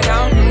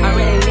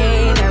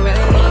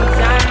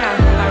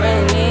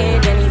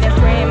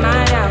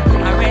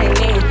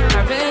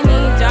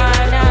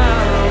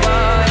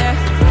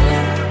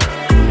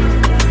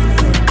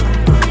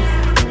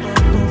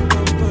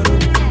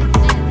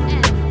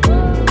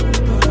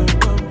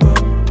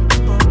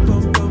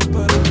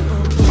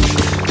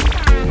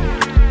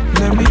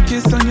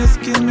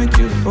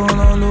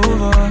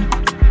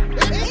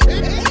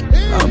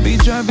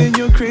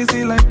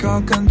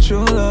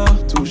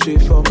touché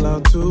forme là,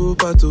 tout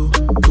partout,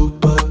 tout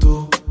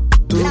partout,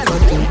 tout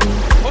partout.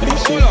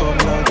 Liché forme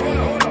là.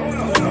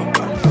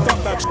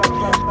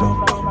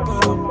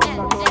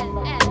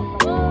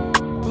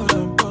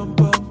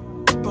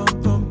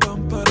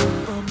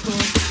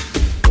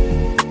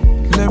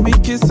 Let me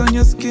kiss on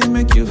your skin,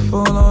 make you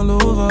fall all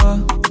over.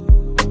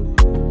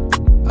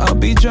 I'll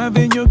be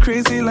driving you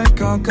crazy like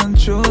a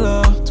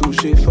controller.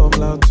 Touché forme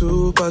là,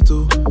 tout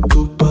partout,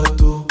 tout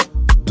partout,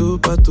 tout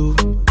partout.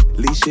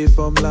 Liché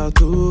forme là,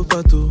 tout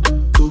partout,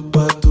 tout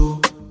partout,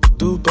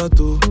 tout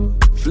partout.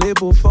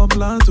 Flébeau forme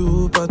là,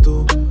 tout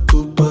partout,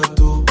 tout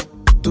partout,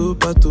 tout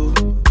partout.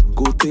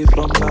 Côté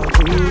forme là,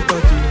 tout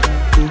partout,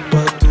 tout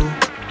partout,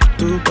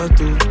 tout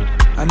partout.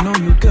 I know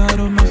you got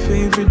all my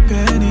favorite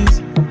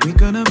pennies. We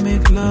gonna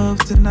make love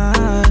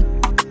tonight.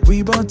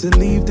 We about to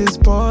leave this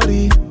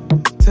party.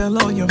 Tell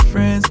all your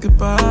friends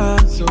goodbye.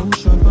 So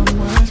sois pas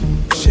moi,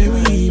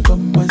 chérie, pas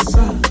moi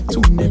ça.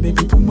 Tous mes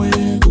bébés pour moi,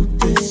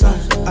 goûter ça.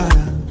 Ah,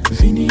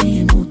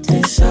 fini,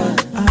 goûter ça.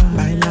 Ah,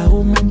 baila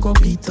au même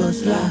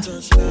copitos là.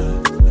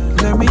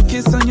 Let me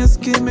kiss on your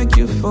skin, make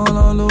you fall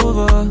all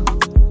over.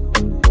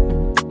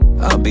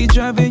 I'll be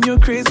driving you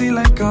crazy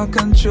like a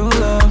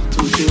controller.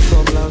 Touché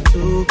forme là,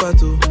 tout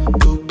partout,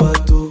 tout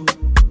partout,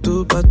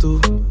 tout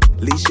partout.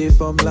 Liché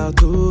forme là,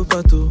 tout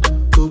partout,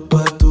 tout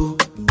partout,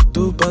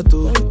 tout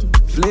partout.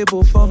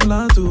 Flébeau forme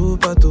là, tout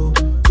partout,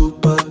 tout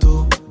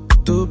partout,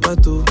 tout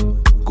partout.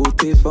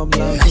 Côté forme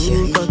là,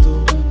 tout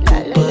partout,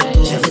 tout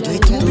partout. Je voudrais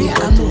tomber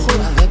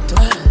amoureux avec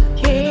toi.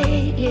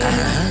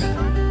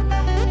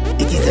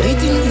 It is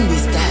written in the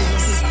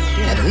stars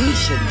that we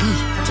should be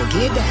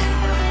together.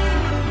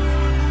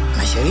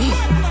 Ma chérie.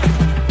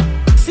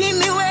 See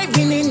me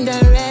waving in the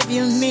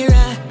rearview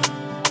mirror.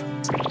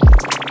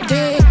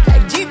 Take a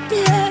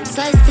GPS,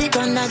 I stick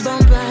on that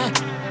bumper.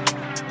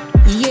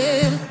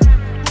 Yeah,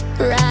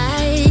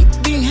 right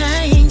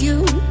behind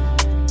you.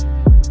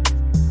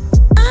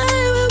 I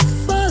will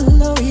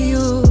follow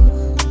you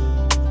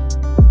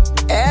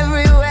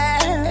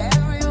everywhere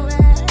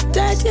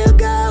that you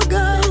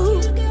go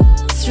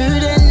through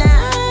the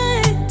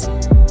night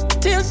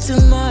till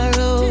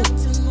tomorrow.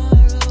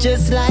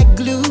 Just like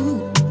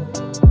glue,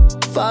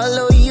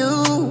 follow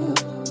you,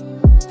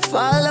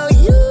 follow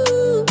you.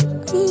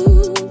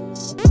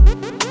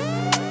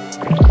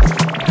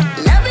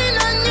 Loving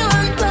on you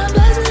on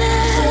purpose,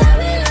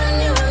 loving on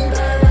you on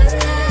purpose,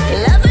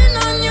 loving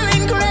on you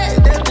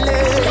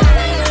incredibly,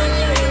 loving on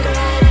you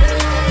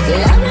incredibly,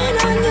 loving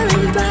on you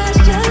in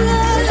passion,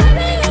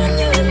 loving on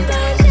you in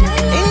passion,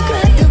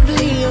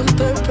 incredibly and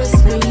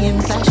purposely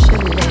and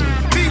passionately.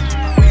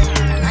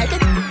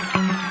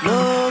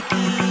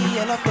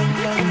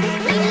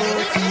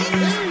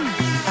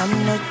 I'm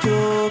not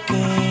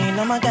joking,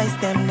 all my guys,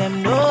 them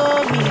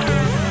know me.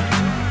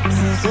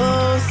 Since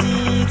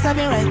 06, I've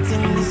been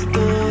writing this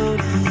story.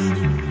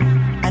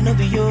 I know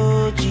be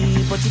OG,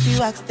 but if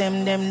you ask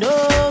them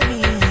know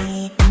me.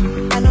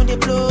 I know they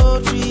blow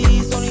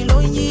trees, only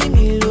lonely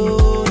me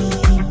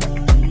lonely.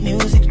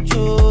 Music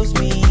chose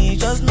me,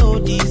 just know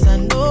this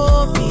and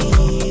know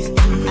peace.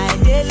 I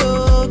dey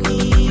low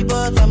key,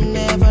 but I'm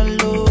never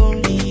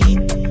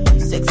lonely.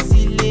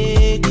 Sexy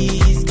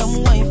ladies,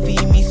 come wine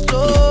for me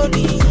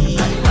slowly.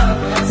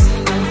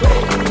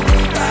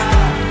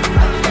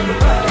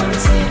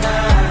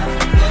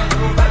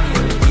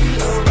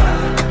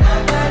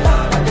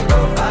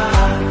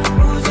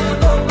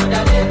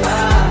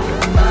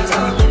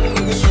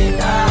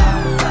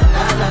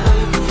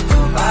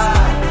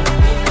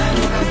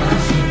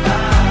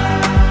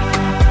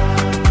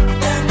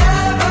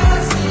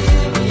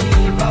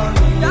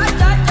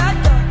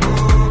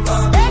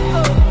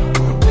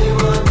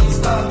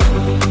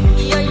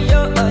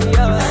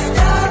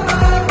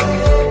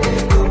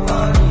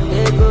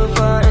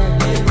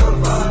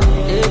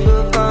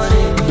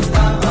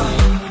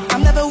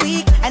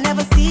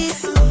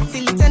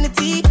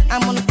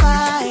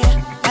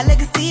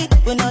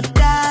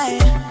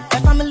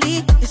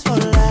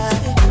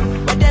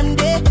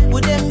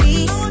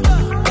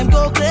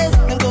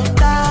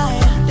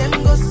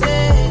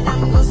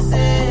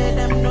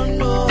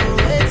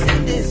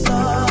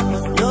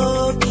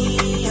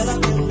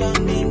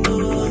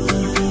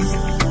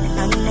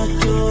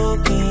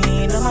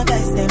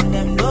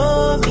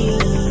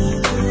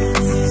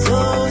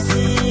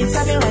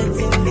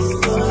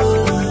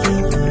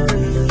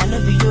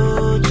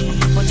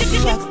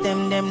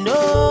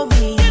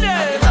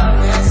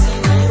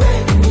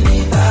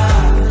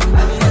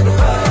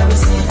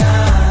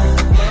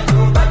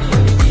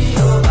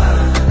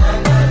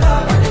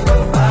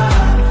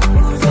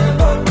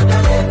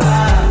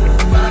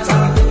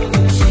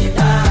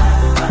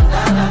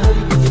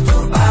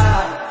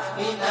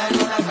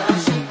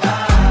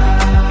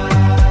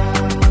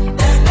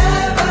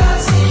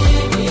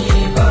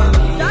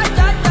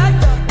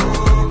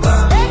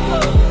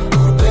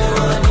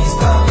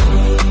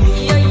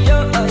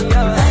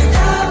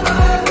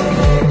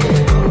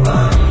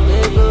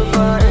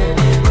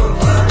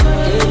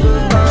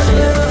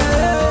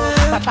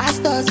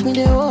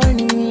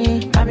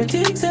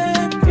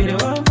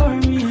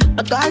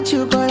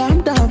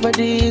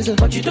 melodies,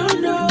 but you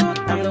don't know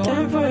I'm the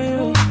one for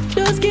you.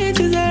 Those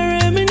kisses are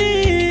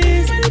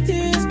reminisce. Many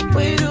things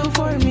what you do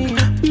for me.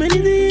 Many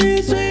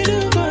things what you do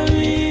for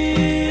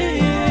me.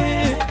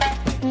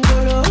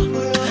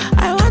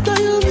 I want to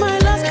use my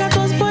last cat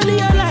to spoil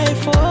your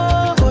life.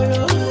 Oh,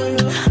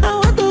 I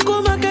want to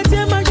go market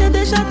your market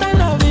the shot. I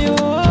love you.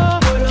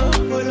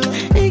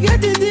 You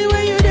get it the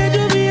way you did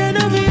do me and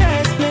of your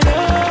explain.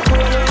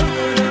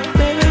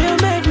 Baby, you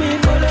make me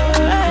go.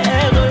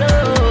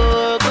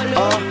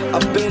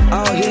 I've been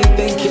out here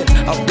thinking,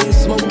 I've been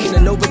smoking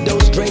and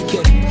overdose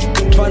drinking,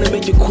 trying to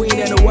make you queen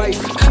and a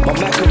wife. My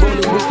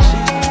macaroni with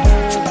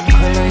cheese.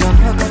 Color your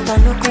brocoto,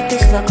 look at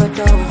this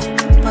locoto.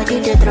 Body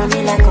they draw me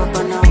like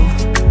Okono.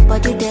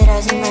 Body they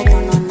rising like no.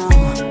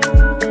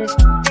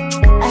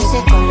 I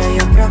say color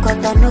your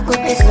brocoto, look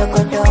at this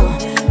locoto.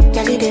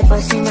 Jelly they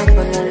passing like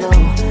Pololo.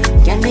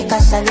 Can make a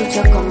salute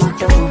your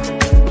commando.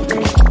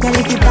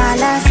 Jelly the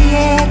balance,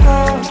 Diego.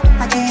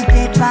 I can't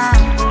play back.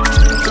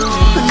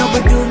 No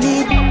but do me.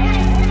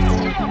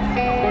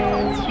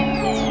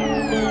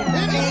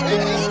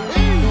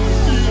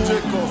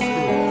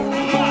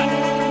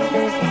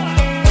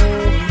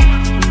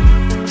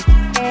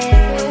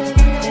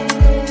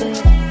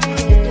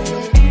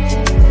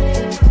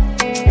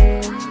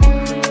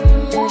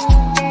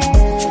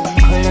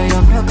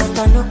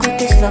 Look at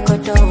this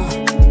locoto.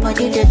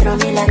 Body they draw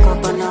me like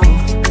Okono.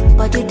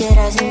 Body they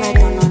rising like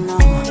no.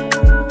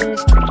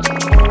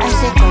 I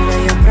say color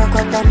your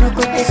brocoto. Look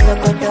at this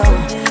locoto.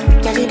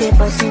 Jelly they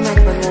passing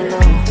like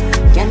Pololo.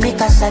 Can make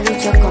a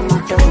salute your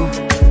commando.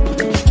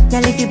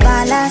 Jelly the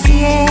balance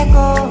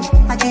Diego.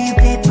 I can't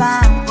play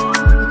back.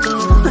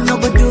 No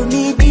but do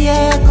me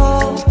Diego.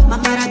 My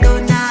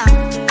Maradona.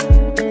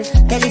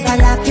 Jelly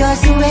fall up your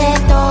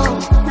sueto.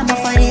 Nama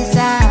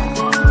Farisa.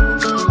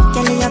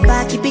 Jelly your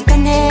back, keep it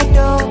connected.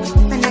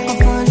 And I can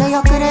follow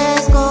your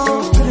cresco.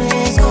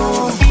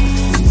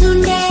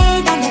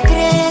 Sunday, dale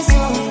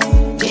cresco.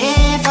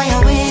 Pay for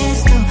your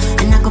waist,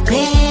 and I could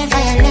pay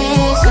for your lace.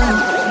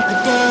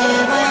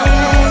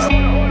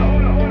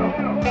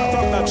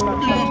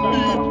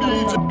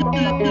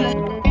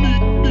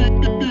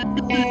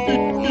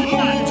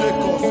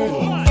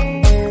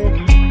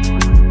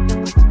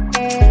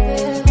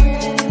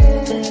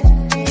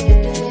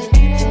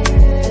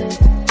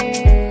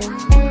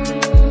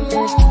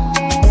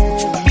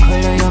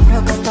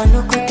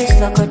 Look at this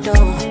locoto.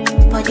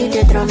 Body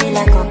they draw me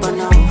like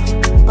Okono.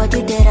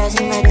 Body they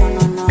rising like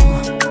no.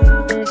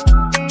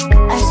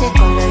 I say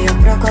color your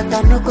brocoto.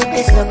 Look at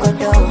this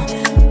locoto.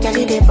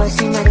 Jelly they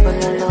passing like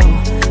Pololo.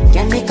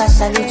 Can make a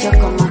salute your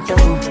commando.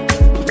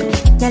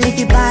 Jelly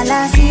the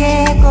balance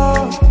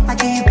Diego. I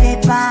can't play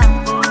back.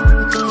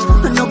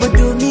 No but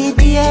do me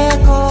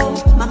Diego.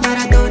 My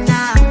Maradona.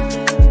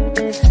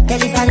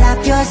 Jelly fall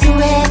up your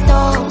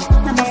sueto.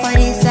 Nama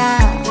Farisa.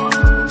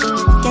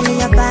 Jelly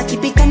your back,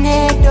 keep it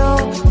connected.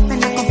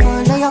 And I can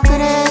follow your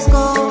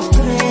cresco.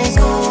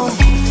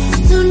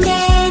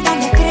 Sunday,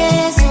 dale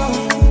cresco.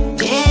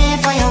 Pay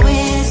for your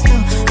waist,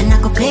 and I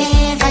could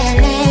pay for your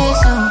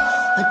lace.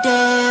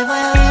 Whatever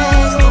your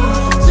waist.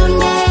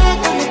 Sunday,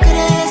 dale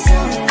cresco.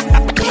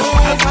 Pay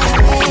for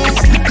your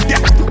waist.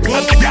 Pay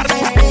for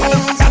your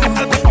lace.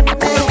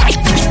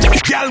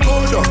 Girl, go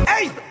down.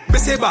 Hey,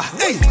 Beseba.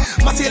 Hey,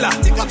 Matela.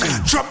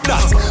 Drop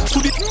that to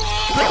the.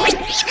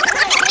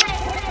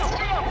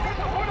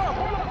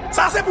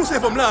 Ça c'est pour ces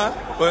femmes là,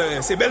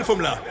 ouais, ces belles femmes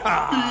là.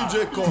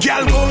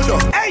 Girl go down,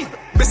 hey,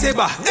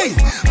 Beseba, hey,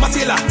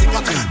 Matela,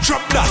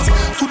 drop that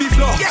to the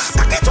floor. Yes,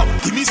 back it up,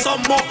 give me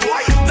some more.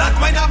 Why? That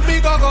might have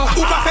me go.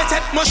 Who va fait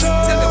tête mon show?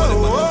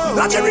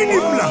 La Jerry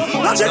Dim là,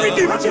 la Jerry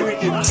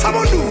Dim, ça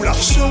m'en nous là.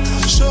 Show.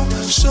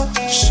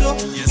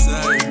 Yes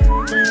sir.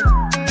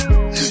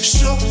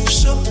 Show.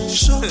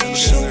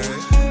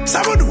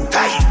 Ça m'en nous,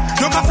 hey,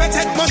 nous va fait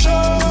tête mon show.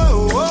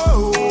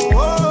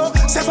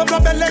 C'est for my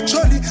belle and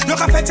jolly.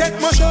 Look at her take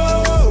my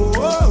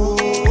show.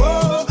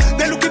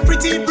 They looking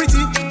pretty.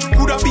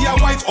 Could have be a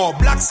white or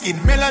black skin,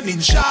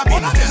 melanin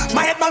shabby.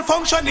 My head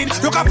malfunctioning.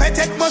 Look at her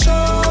take my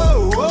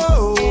show.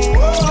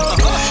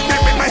 They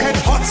make my head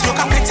hot. Look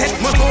at her take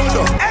my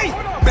show. Hey,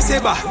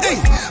 Beseba, hey,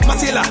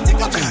 Matela,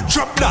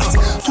 drop that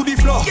to the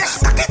floor.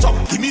 Yes, back it up.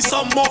 Give me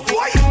some more.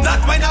 Why?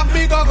 That might have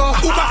me go.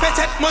 Who got fait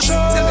take my show?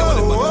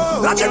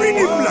 La Jerry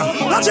Dim là,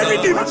 la Jerry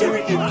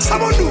Dim, ça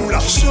m'en nous là.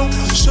 Show.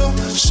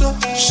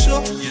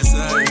 Yes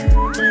sir.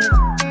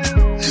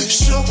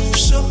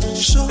 Show.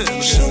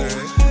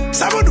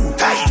 Ça m'en nous.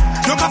 Hey,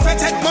 you got fait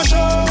take my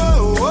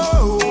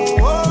show.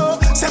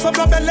 C'est for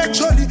my belle and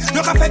jolly.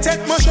 You got fait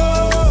take my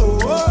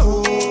show.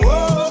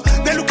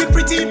 They looking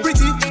pretty.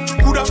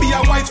 Could have be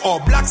a white or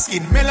black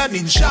skin,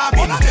 melanin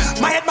shabby.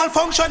 My head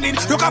malfunctioning.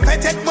 You got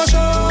fait take my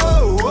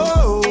show.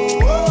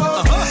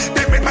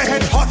 They make my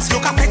head hot. You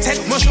got fait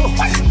take my show.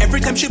 Every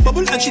time she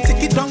bubble and she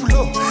take it down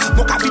low.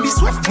 Mocha be the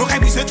swift, mocha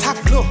be the tap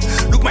low.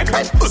 Look my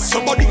pipe good,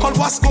 somebody call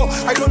Wasco.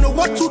 I don't know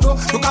what to do.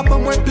 Look up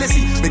on my place,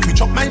 make me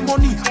chop my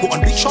money. Go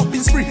on big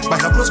shopping spree, buy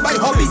her clothes, buy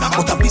hobbies.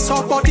 But a piece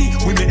of body,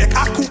 we make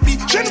a coopy.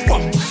 Jen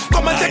Fum,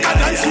 come and take a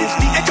dance with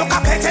me. And you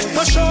can take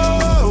my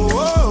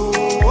show.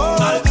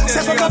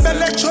 from the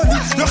belly jolly.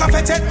 You can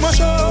fait tête mon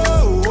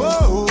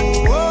show.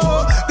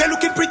 They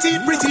looking pretty.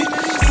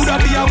 Could I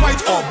be a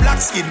white or black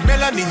skin,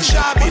 melanin,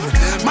 sharpin?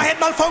 My head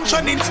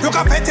malfunctioning. You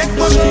can fait tête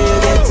mon show.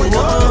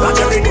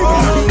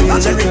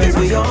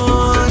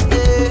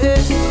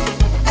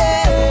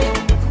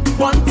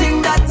 One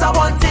thing that I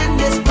want in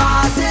this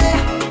party,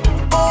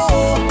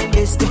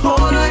 is to hold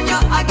on you,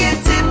 I get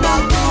in the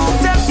mood.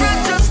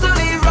 Temperature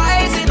slowly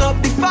rising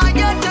up, the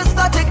fire just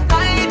start to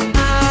ignite.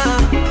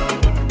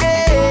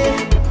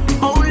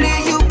 Only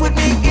you put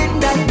me in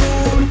that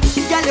mood.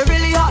 Girl, you're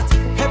really hot.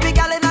 Every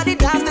girl in the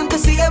dance, them to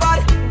see your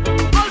body.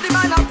 All the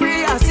man I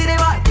pray and see them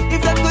hot.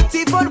 If them good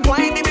teeth for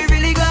wine, they be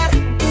really good.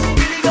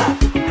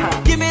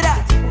 Give me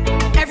that.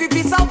 Every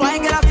piece of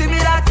wine, girl, feel me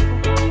that.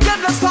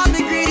 Them just call me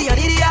greedy, an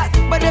idiot.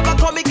 But never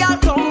call me girl,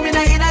 come in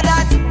a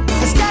that.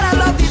 Cause girl, I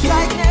love the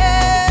tightness.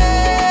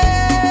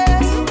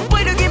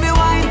 Why do give me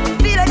wine?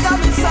 Feel like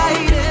I'm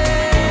inside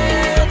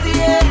it,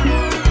 yeah.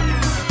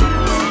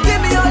 Give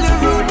me all your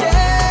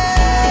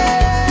rudeness.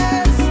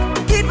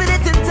 Keeping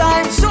it in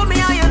time, show me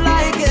how you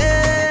like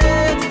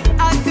it.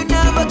 I could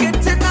never get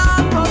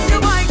enough of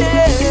your mind.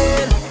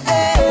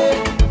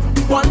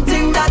 One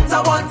thing that I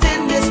want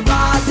in this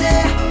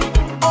party,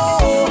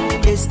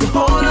 is to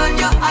hold on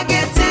you, I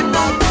get in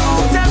the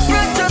mood.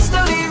 Temperature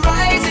slowly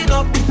rising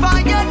up, the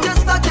fire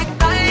just start to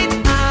ignite.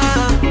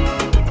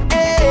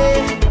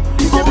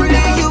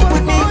 Only you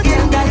put me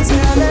in that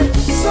smell.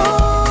 So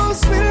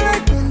sweet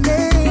like a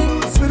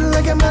name, sweet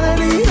like a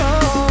melody.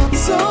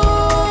 So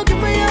give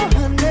me your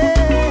honey.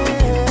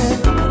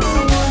 I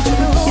want you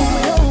to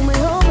hold me.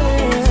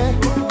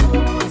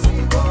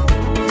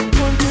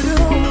 Want you to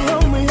hold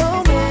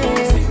me.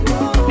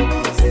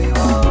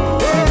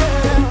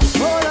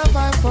 Hold up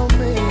vibe for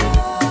me.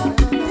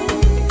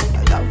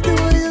 I love the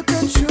way you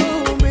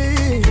control me.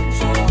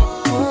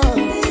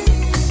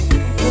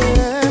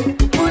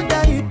 Put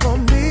that heat on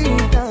me,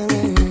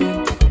 darling.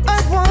 I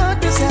want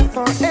this here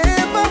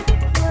forever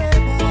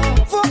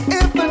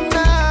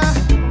now.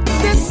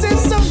 This is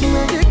so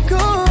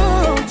magical.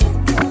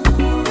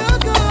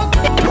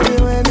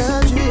 Your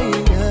energy,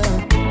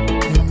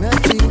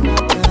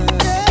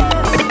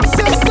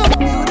 so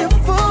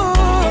beautiful.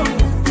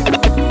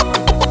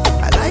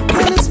 I like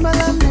when you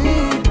smile at me,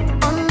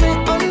 on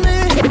me.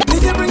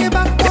 Need you bring it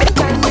back one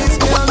time, this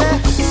girl.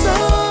 So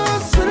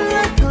sweet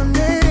like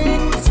honey,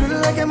 sweet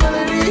like a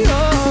melody.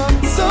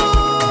 So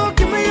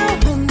give me your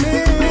honey.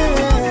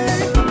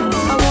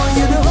 I want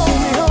you to hold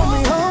me.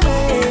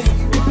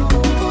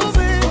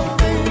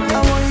 I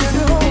want you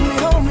to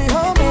hold me.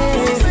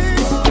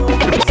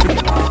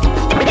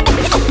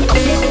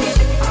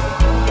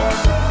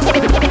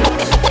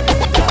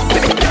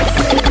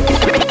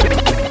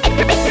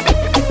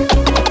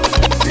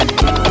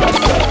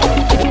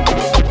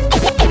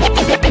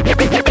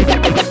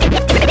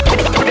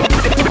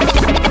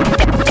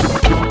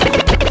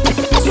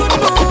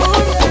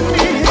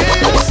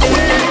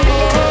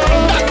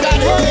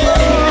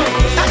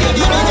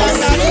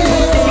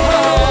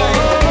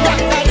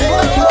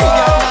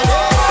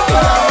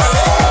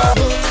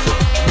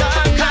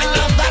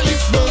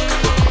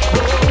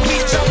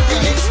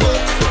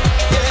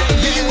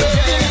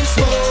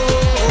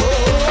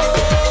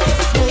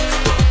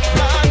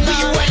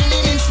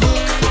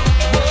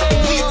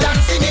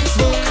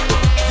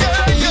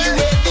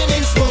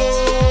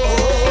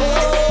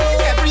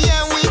 Every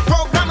year we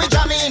program, we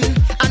jamming,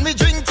 and we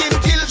drinking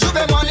till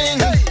Juve morning.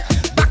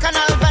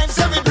 Bacchanal vibes,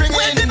 so we bring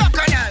in.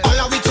 All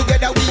of we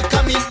together, we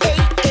coming.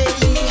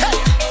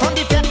 From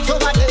the fence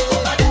over there,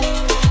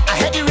 I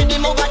heard the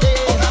rhythm over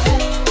there.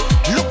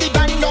 Look the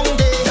band down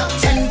there.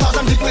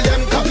 10,000 people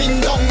them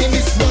coming down in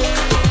this smoke.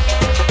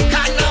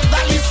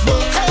 Carnival is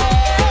smoke.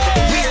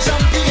 We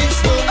jumping in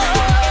smoke.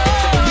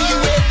 We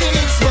waiting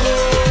in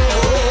smoke.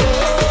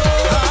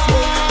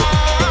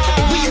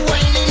 We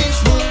whining in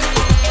smoke.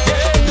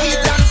 We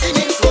dancing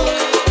in smoke.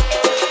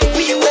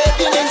 We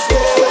waving in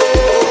smoke.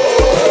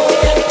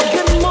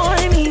 Good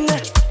morning,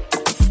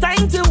 it's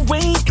time to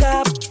wake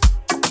up.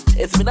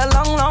 It's been a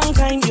long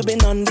time you've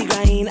been on the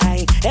grind.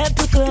 I had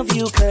to serve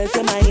you cause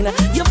you're mine.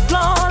 You're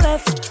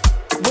flawless,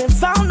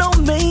 without no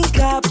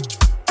makeup.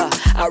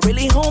 I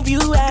really hope you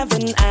have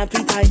an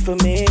appetite for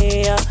me.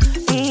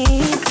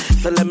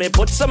 So let me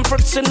put some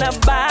fruits in a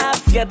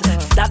basket.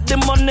 Start the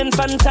morning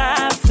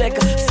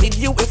fantastic. Seed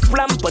you with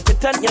plum, put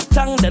it on your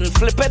tongue, then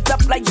flip it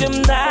up like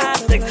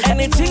gymnastics.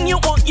 Anything you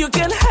want, you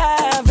can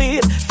have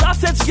it.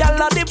 Sausage,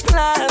 y'all are the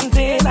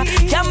planting.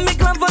 Can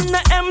make love on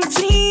the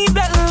empty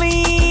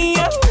belly.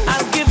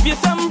 I'll give you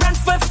some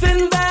breakfast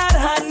in bed,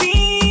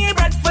 honey.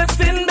 Breakfast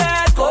in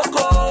bed,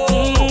 cocoa.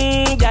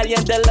 Girl,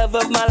 you're the love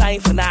of my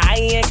life, and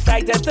I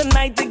excited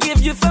tonight to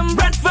give you some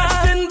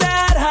breakfast in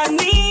bed,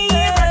 honey.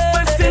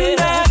 Breakfast in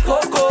bed,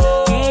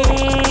 cocoa.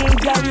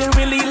 Girl, you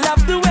really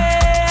love the way.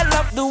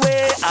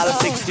 I'll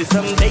fix you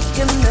some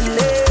bacon and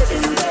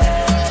eggs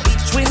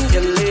between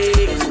your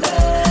legs,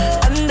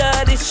 under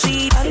the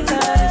sheet.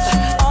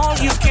 All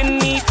you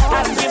can eat.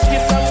 I'll give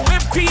you some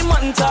whipped cream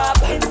on top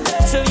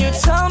till you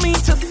tell me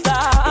to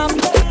stop.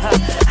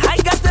 I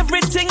got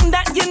everything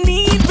that you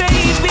need,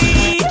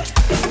 baby.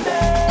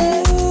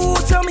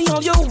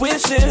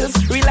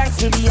 wishes.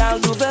 Relax, baby, I'll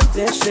do the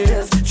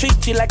dishes.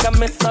 Treat you like a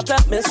miss, not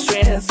a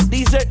mistress.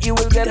 Dessert, you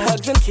will get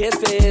hugs and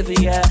kisses,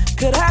 yeah.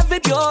 Could have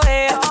it your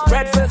way.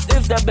 Breakfast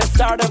is the best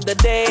start of the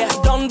day.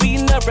 Don't be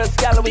nervous,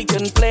 gal, we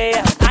can play.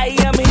 I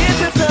am here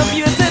to serve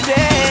you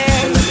today.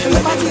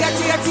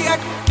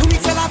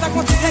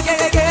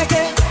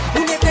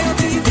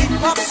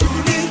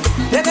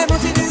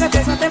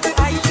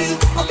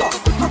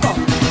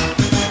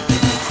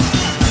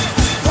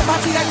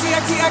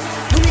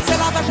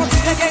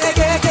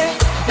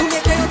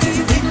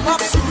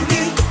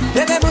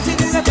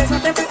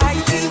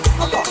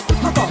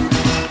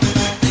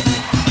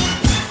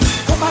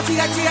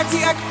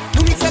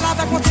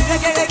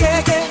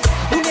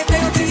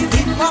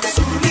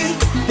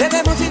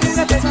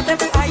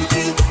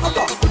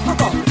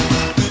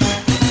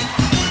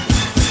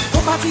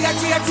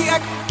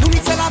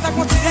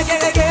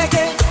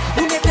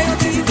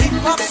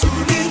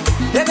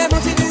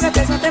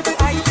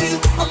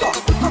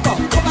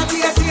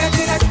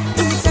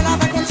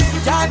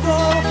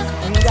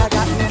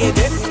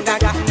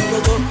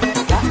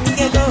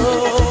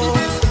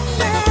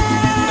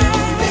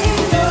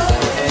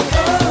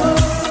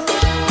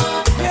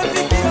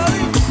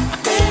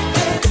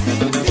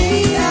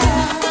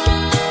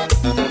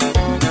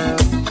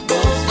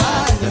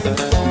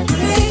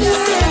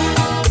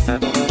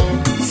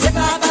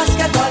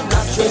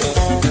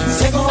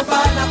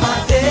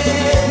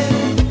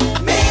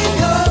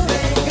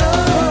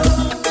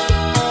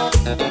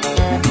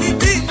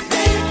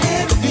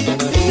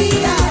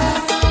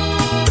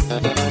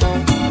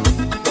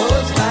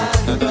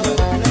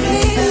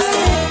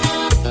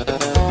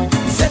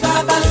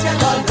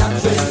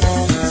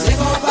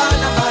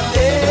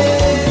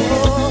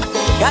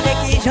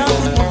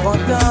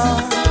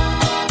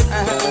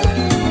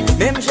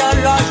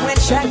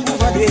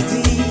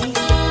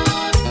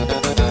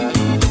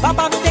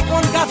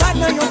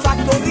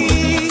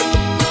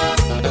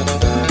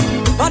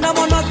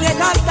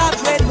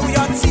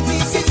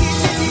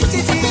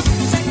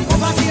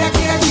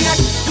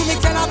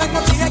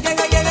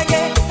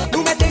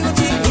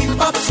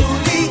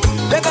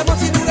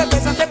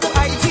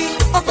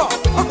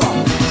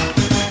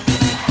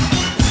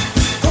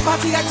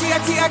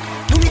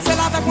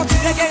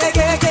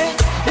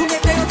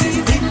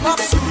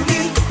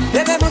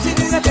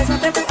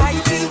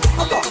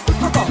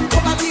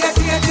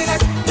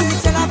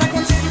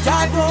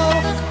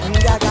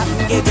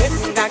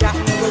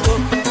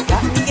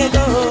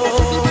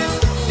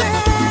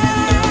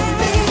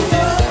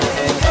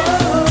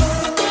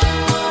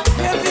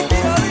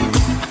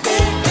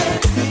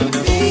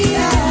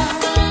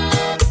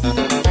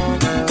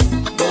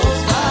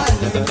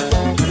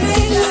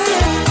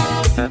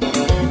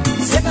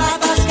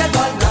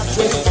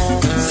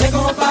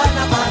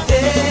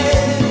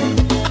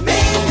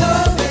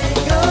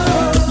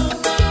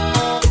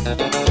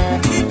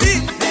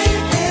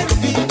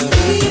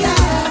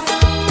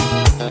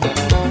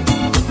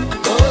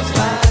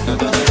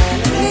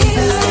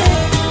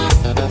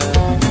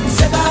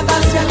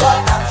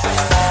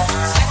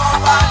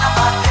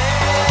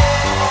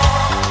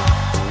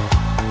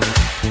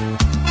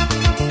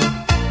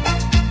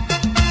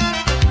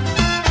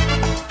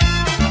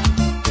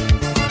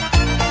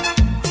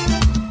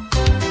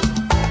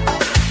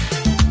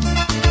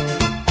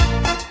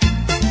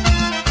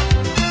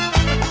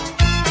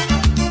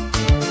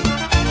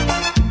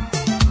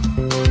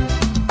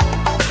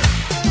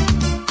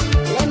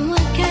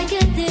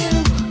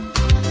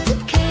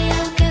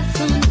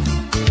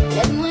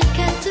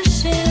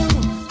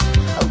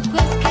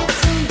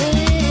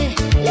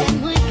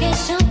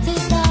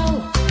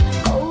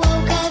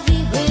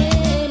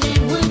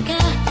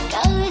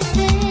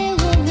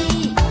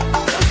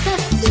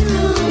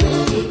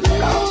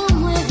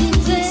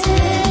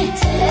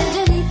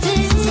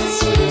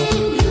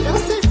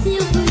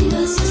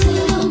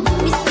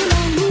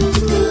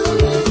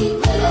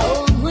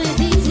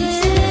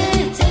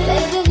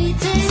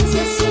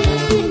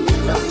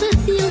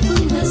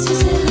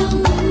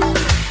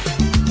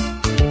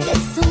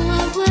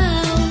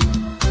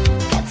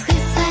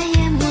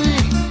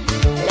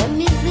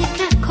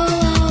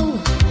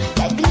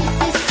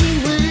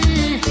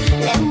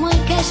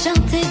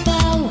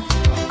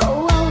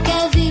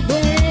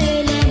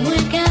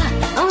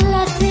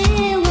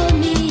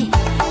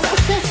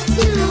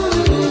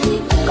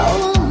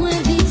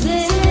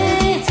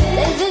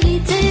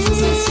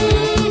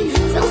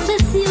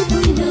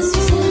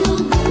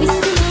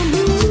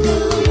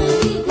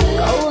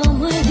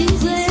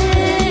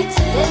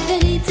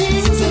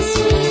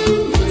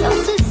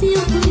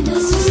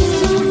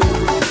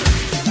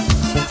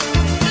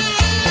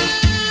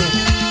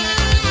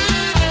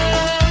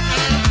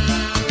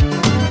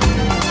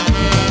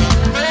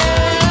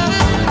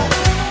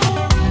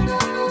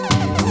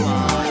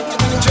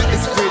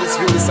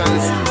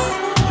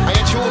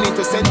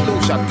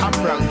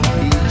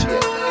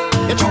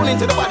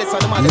 to the baddest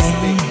and the maddest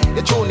thing.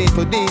 You're tuning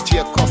to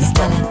DJ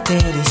Costo.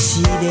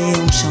 Décider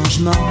un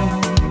changement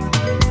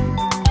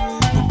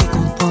pour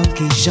comprendre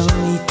que j'en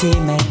étais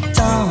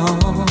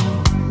maintenant.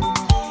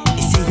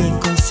 Et c'est bien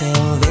comme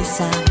observer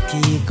ça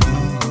qui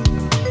compte.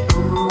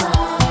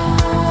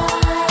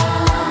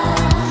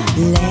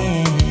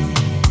 Les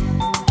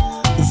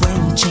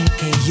ouvrez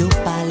checker yo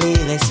pas les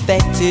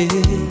respecter.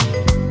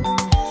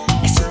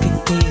 Est-ce que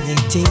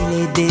t'es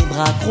les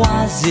bras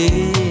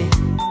croisés?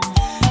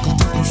 Quand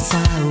on fait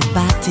ça au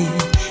pâté,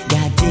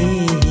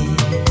 gardez.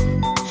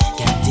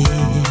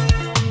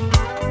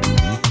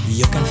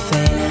 Yo qu'a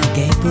fait la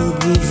guerre pour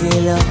briser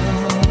l'autre.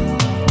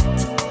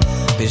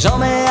 Mais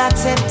jamais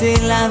accepter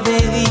la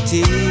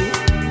vérité.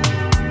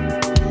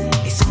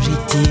 Et son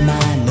j'ai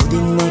mano de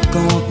mes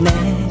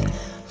conteneurs.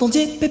 Mon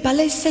Dieu peut pas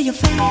laisser yo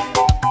faire.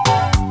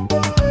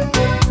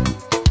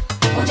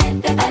 Mon Dieu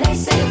peut pas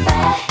laisser yo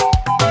faire.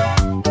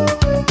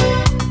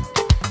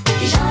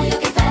 Qui j'en yo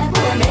qui fait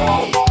pour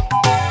aimer.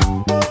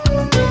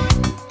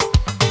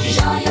 Qui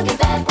j'en yo qui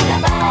fait pour la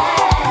paix.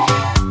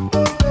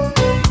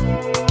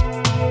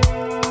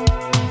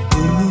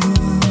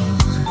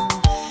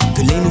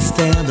 Que les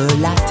mystères de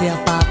la terre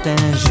partent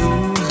un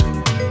jour.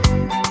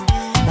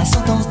 La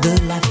sentence de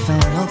la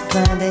fin offre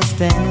un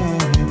destin.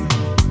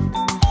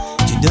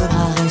 Tu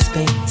devras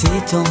respecter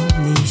ton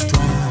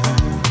histoire.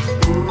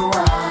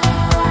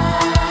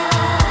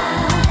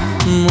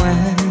 Moi,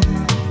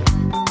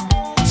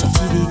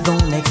 sorti vivant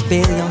une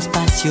expérience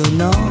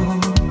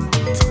passionnante.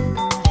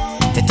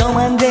 T'es en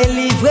train de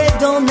délivrer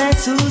ton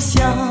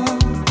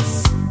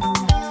insouciance.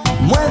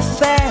 Moi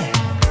fait,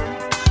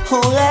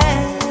 on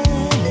rêve.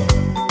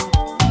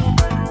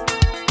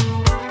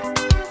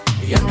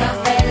 Yo qu'a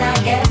fait la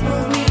guerre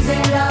pour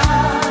briser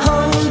l'or.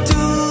 En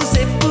tout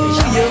c'est pour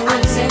yo.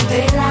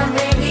 Accepter la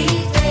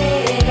vérité.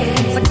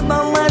 Ça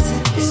comment moi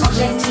c'est. Son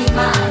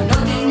gentiment,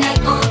 nos dîners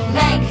contre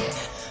nègres.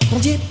 Mon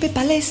Dieu peut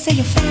pas laisser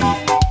yo faire.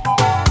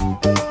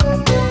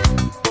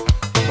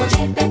 Mon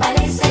Dieu peut pas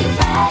laisser yo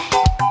faire.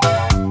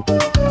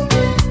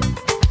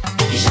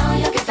 Qui j'en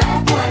yo qui fait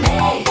pour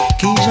aimer.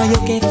 Qui j'en yo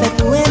qui fait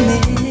pour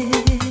aimer.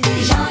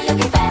 Qui j'en yo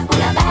qui fait pour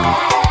la paix.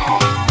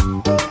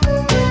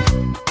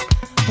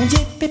 Mon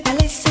Dieu peut pas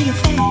laisser yo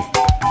faire.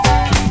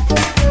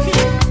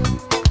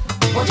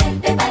 Mon Dieu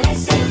peut pas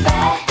laisser yo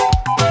faire.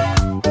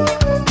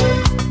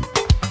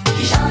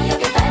 Qui j'en yo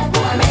qui fait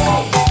pour aimer.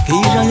 Qui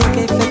j'en yo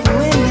qui fait pour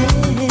aimer.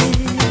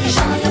 Qui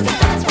j'en yo qui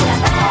fait pour la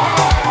paix.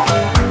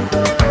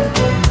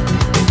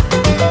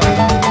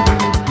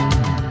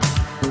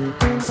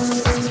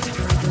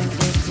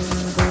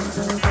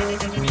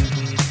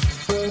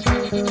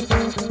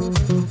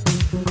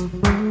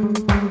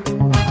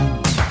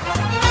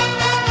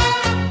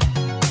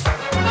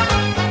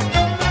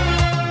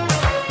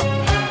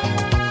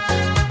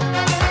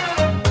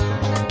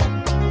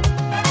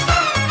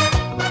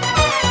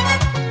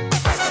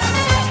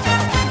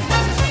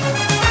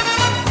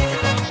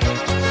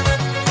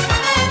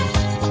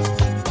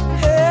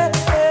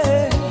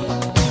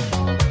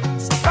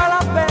 C'est pas la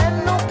peine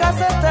nous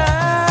casser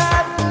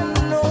tête,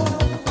 nous.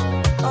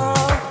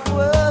 Oh,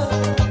 ouais.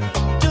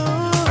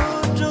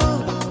 Doudou.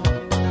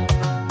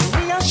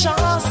 Il y a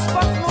chance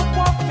pour nous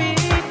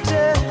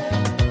profiter.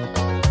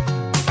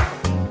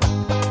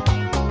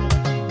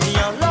 Il y a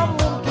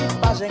l'amour qui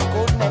pas j'ai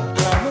connaître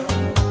l'amour.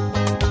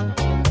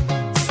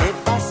 C'est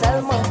pas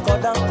seulement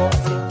code encore,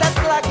 c'est tête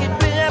là qui est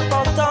plus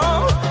important.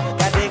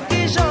 Regardez qui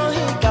j'en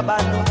ai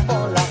nous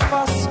pour la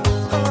force.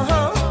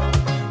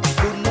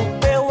 Pour nous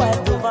payer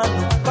devant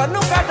nous. Quand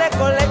nous gardons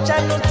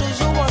collections, nous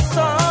toujours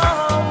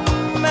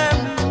ensemble.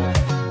 Même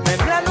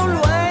là nous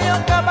loin,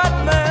 on cabat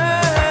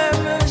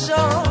même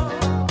genre.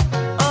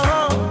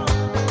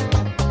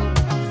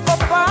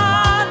 Faut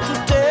pas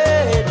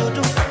douter,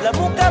 doudou.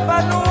 L'amour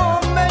cabat nous au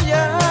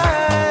meilleur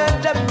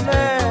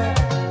demain.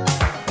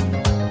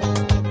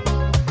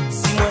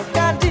 Si moi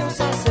garde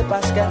ça, c'est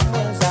parce qu'elle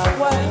nous a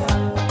ouais.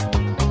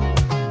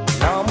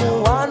 L'amour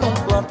a nous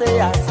planté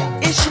assez.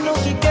 Ici nous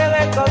qui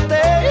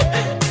récolter.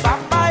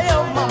 Papa yo,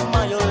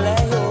 maman yo,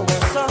 les yo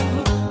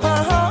ensemble.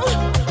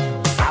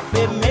 Ça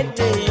peut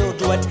mettre yo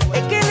douette.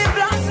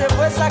 Équilibre, c'est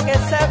vrai ça que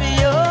c'est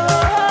yo.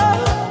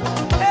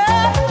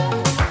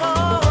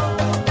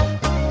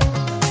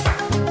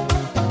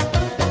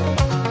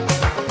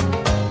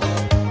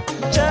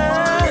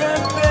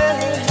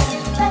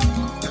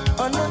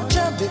 On a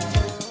jambe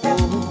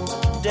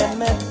de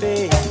mes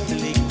pays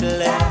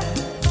clairs.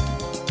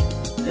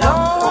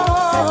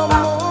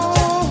 L'amour,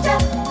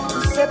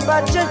 c'est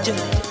pas Djedje.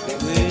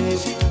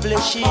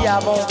 Réfléchis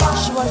avant de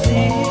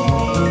choisir.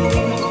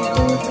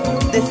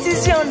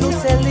 Décision, nous,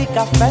 c'est lui qui a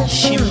fait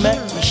chimère.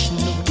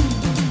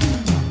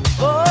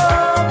 Oh,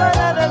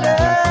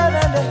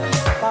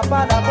 papa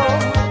d'abord.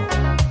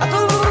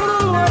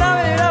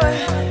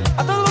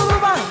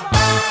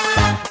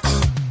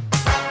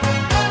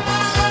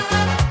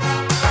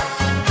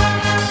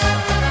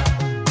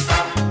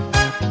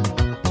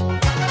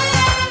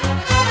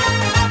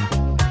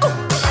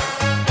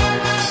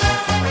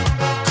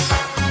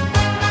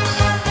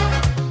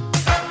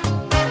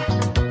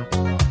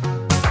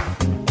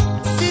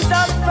 Si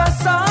ça fait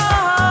ça,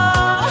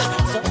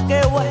 c'est que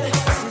ouais,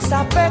 si ça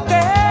fait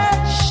que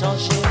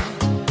changer.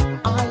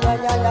 Aïe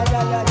aïe aïe aïe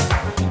aïe aïe.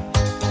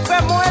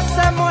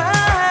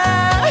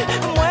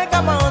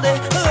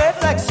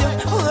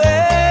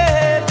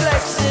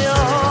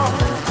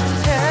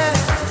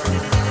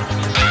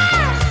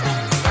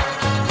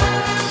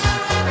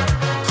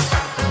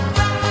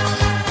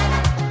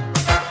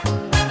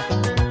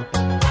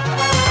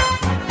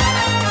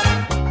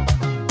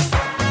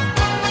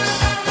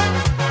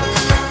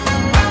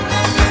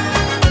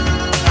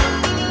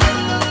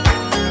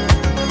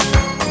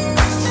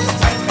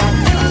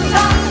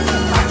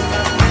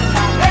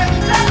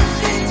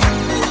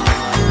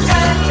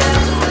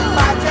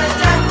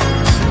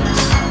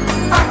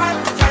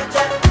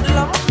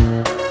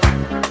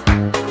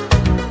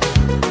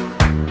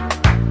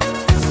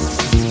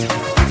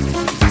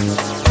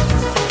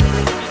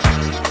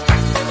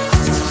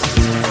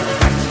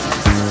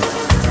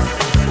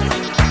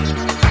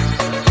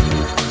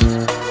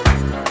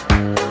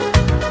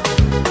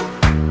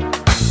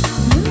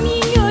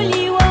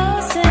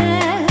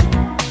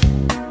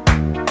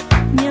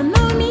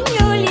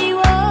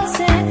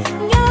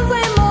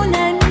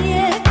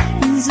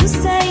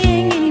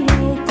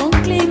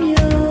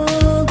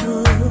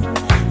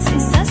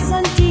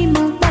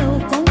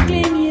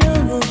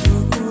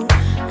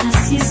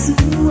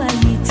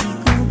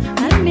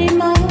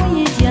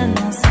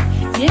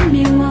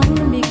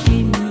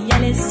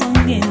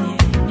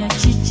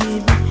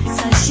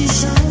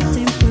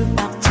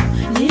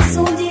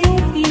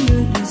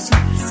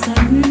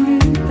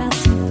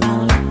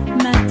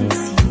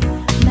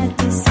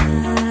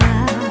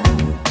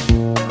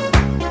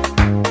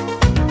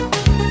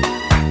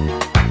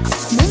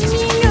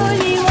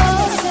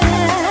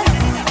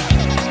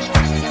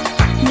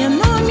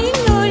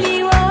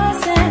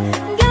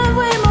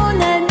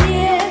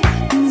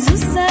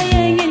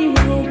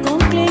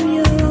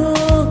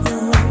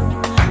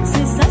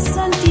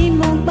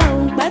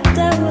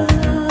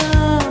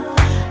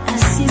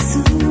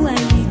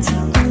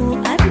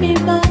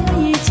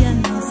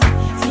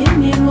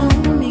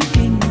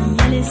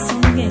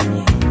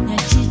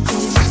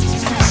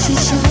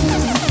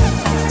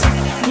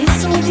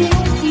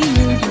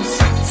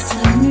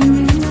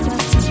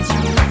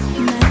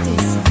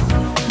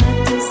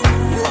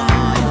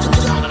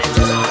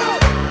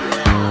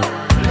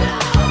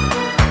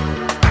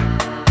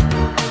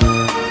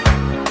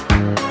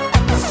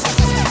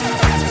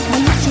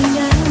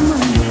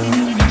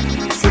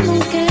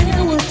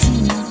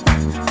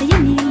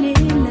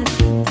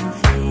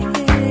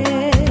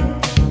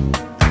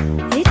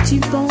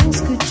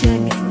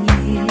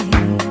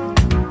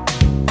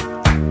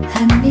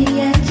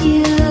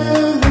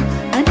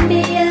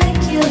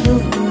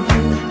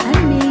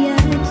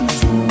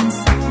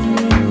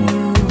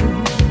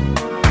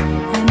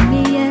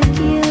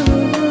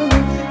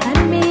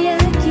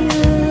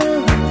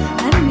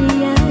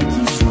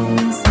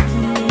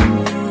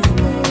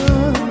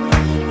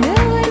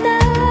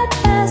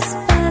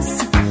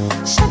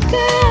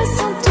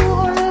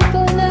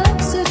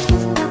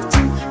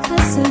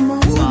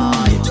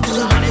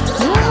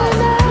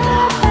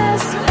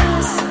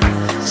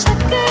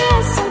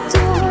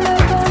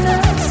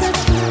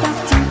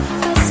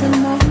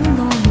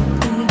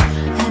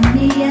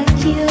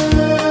 View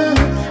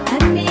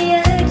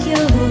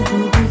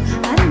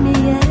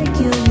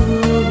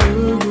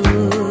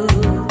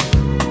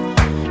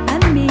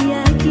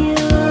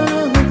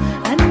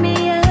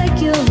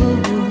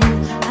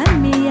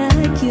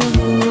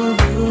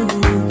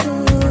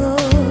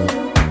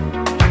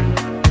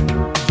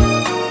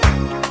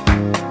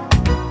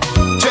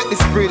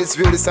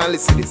this and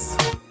listen this.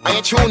 And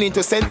you tune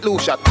into St.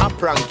 Lucia, top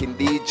ranking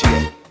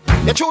DJ.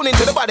 You tune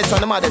into the baddest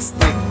and the maddest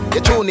thing.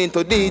 You tune into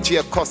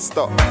DJ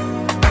Costo.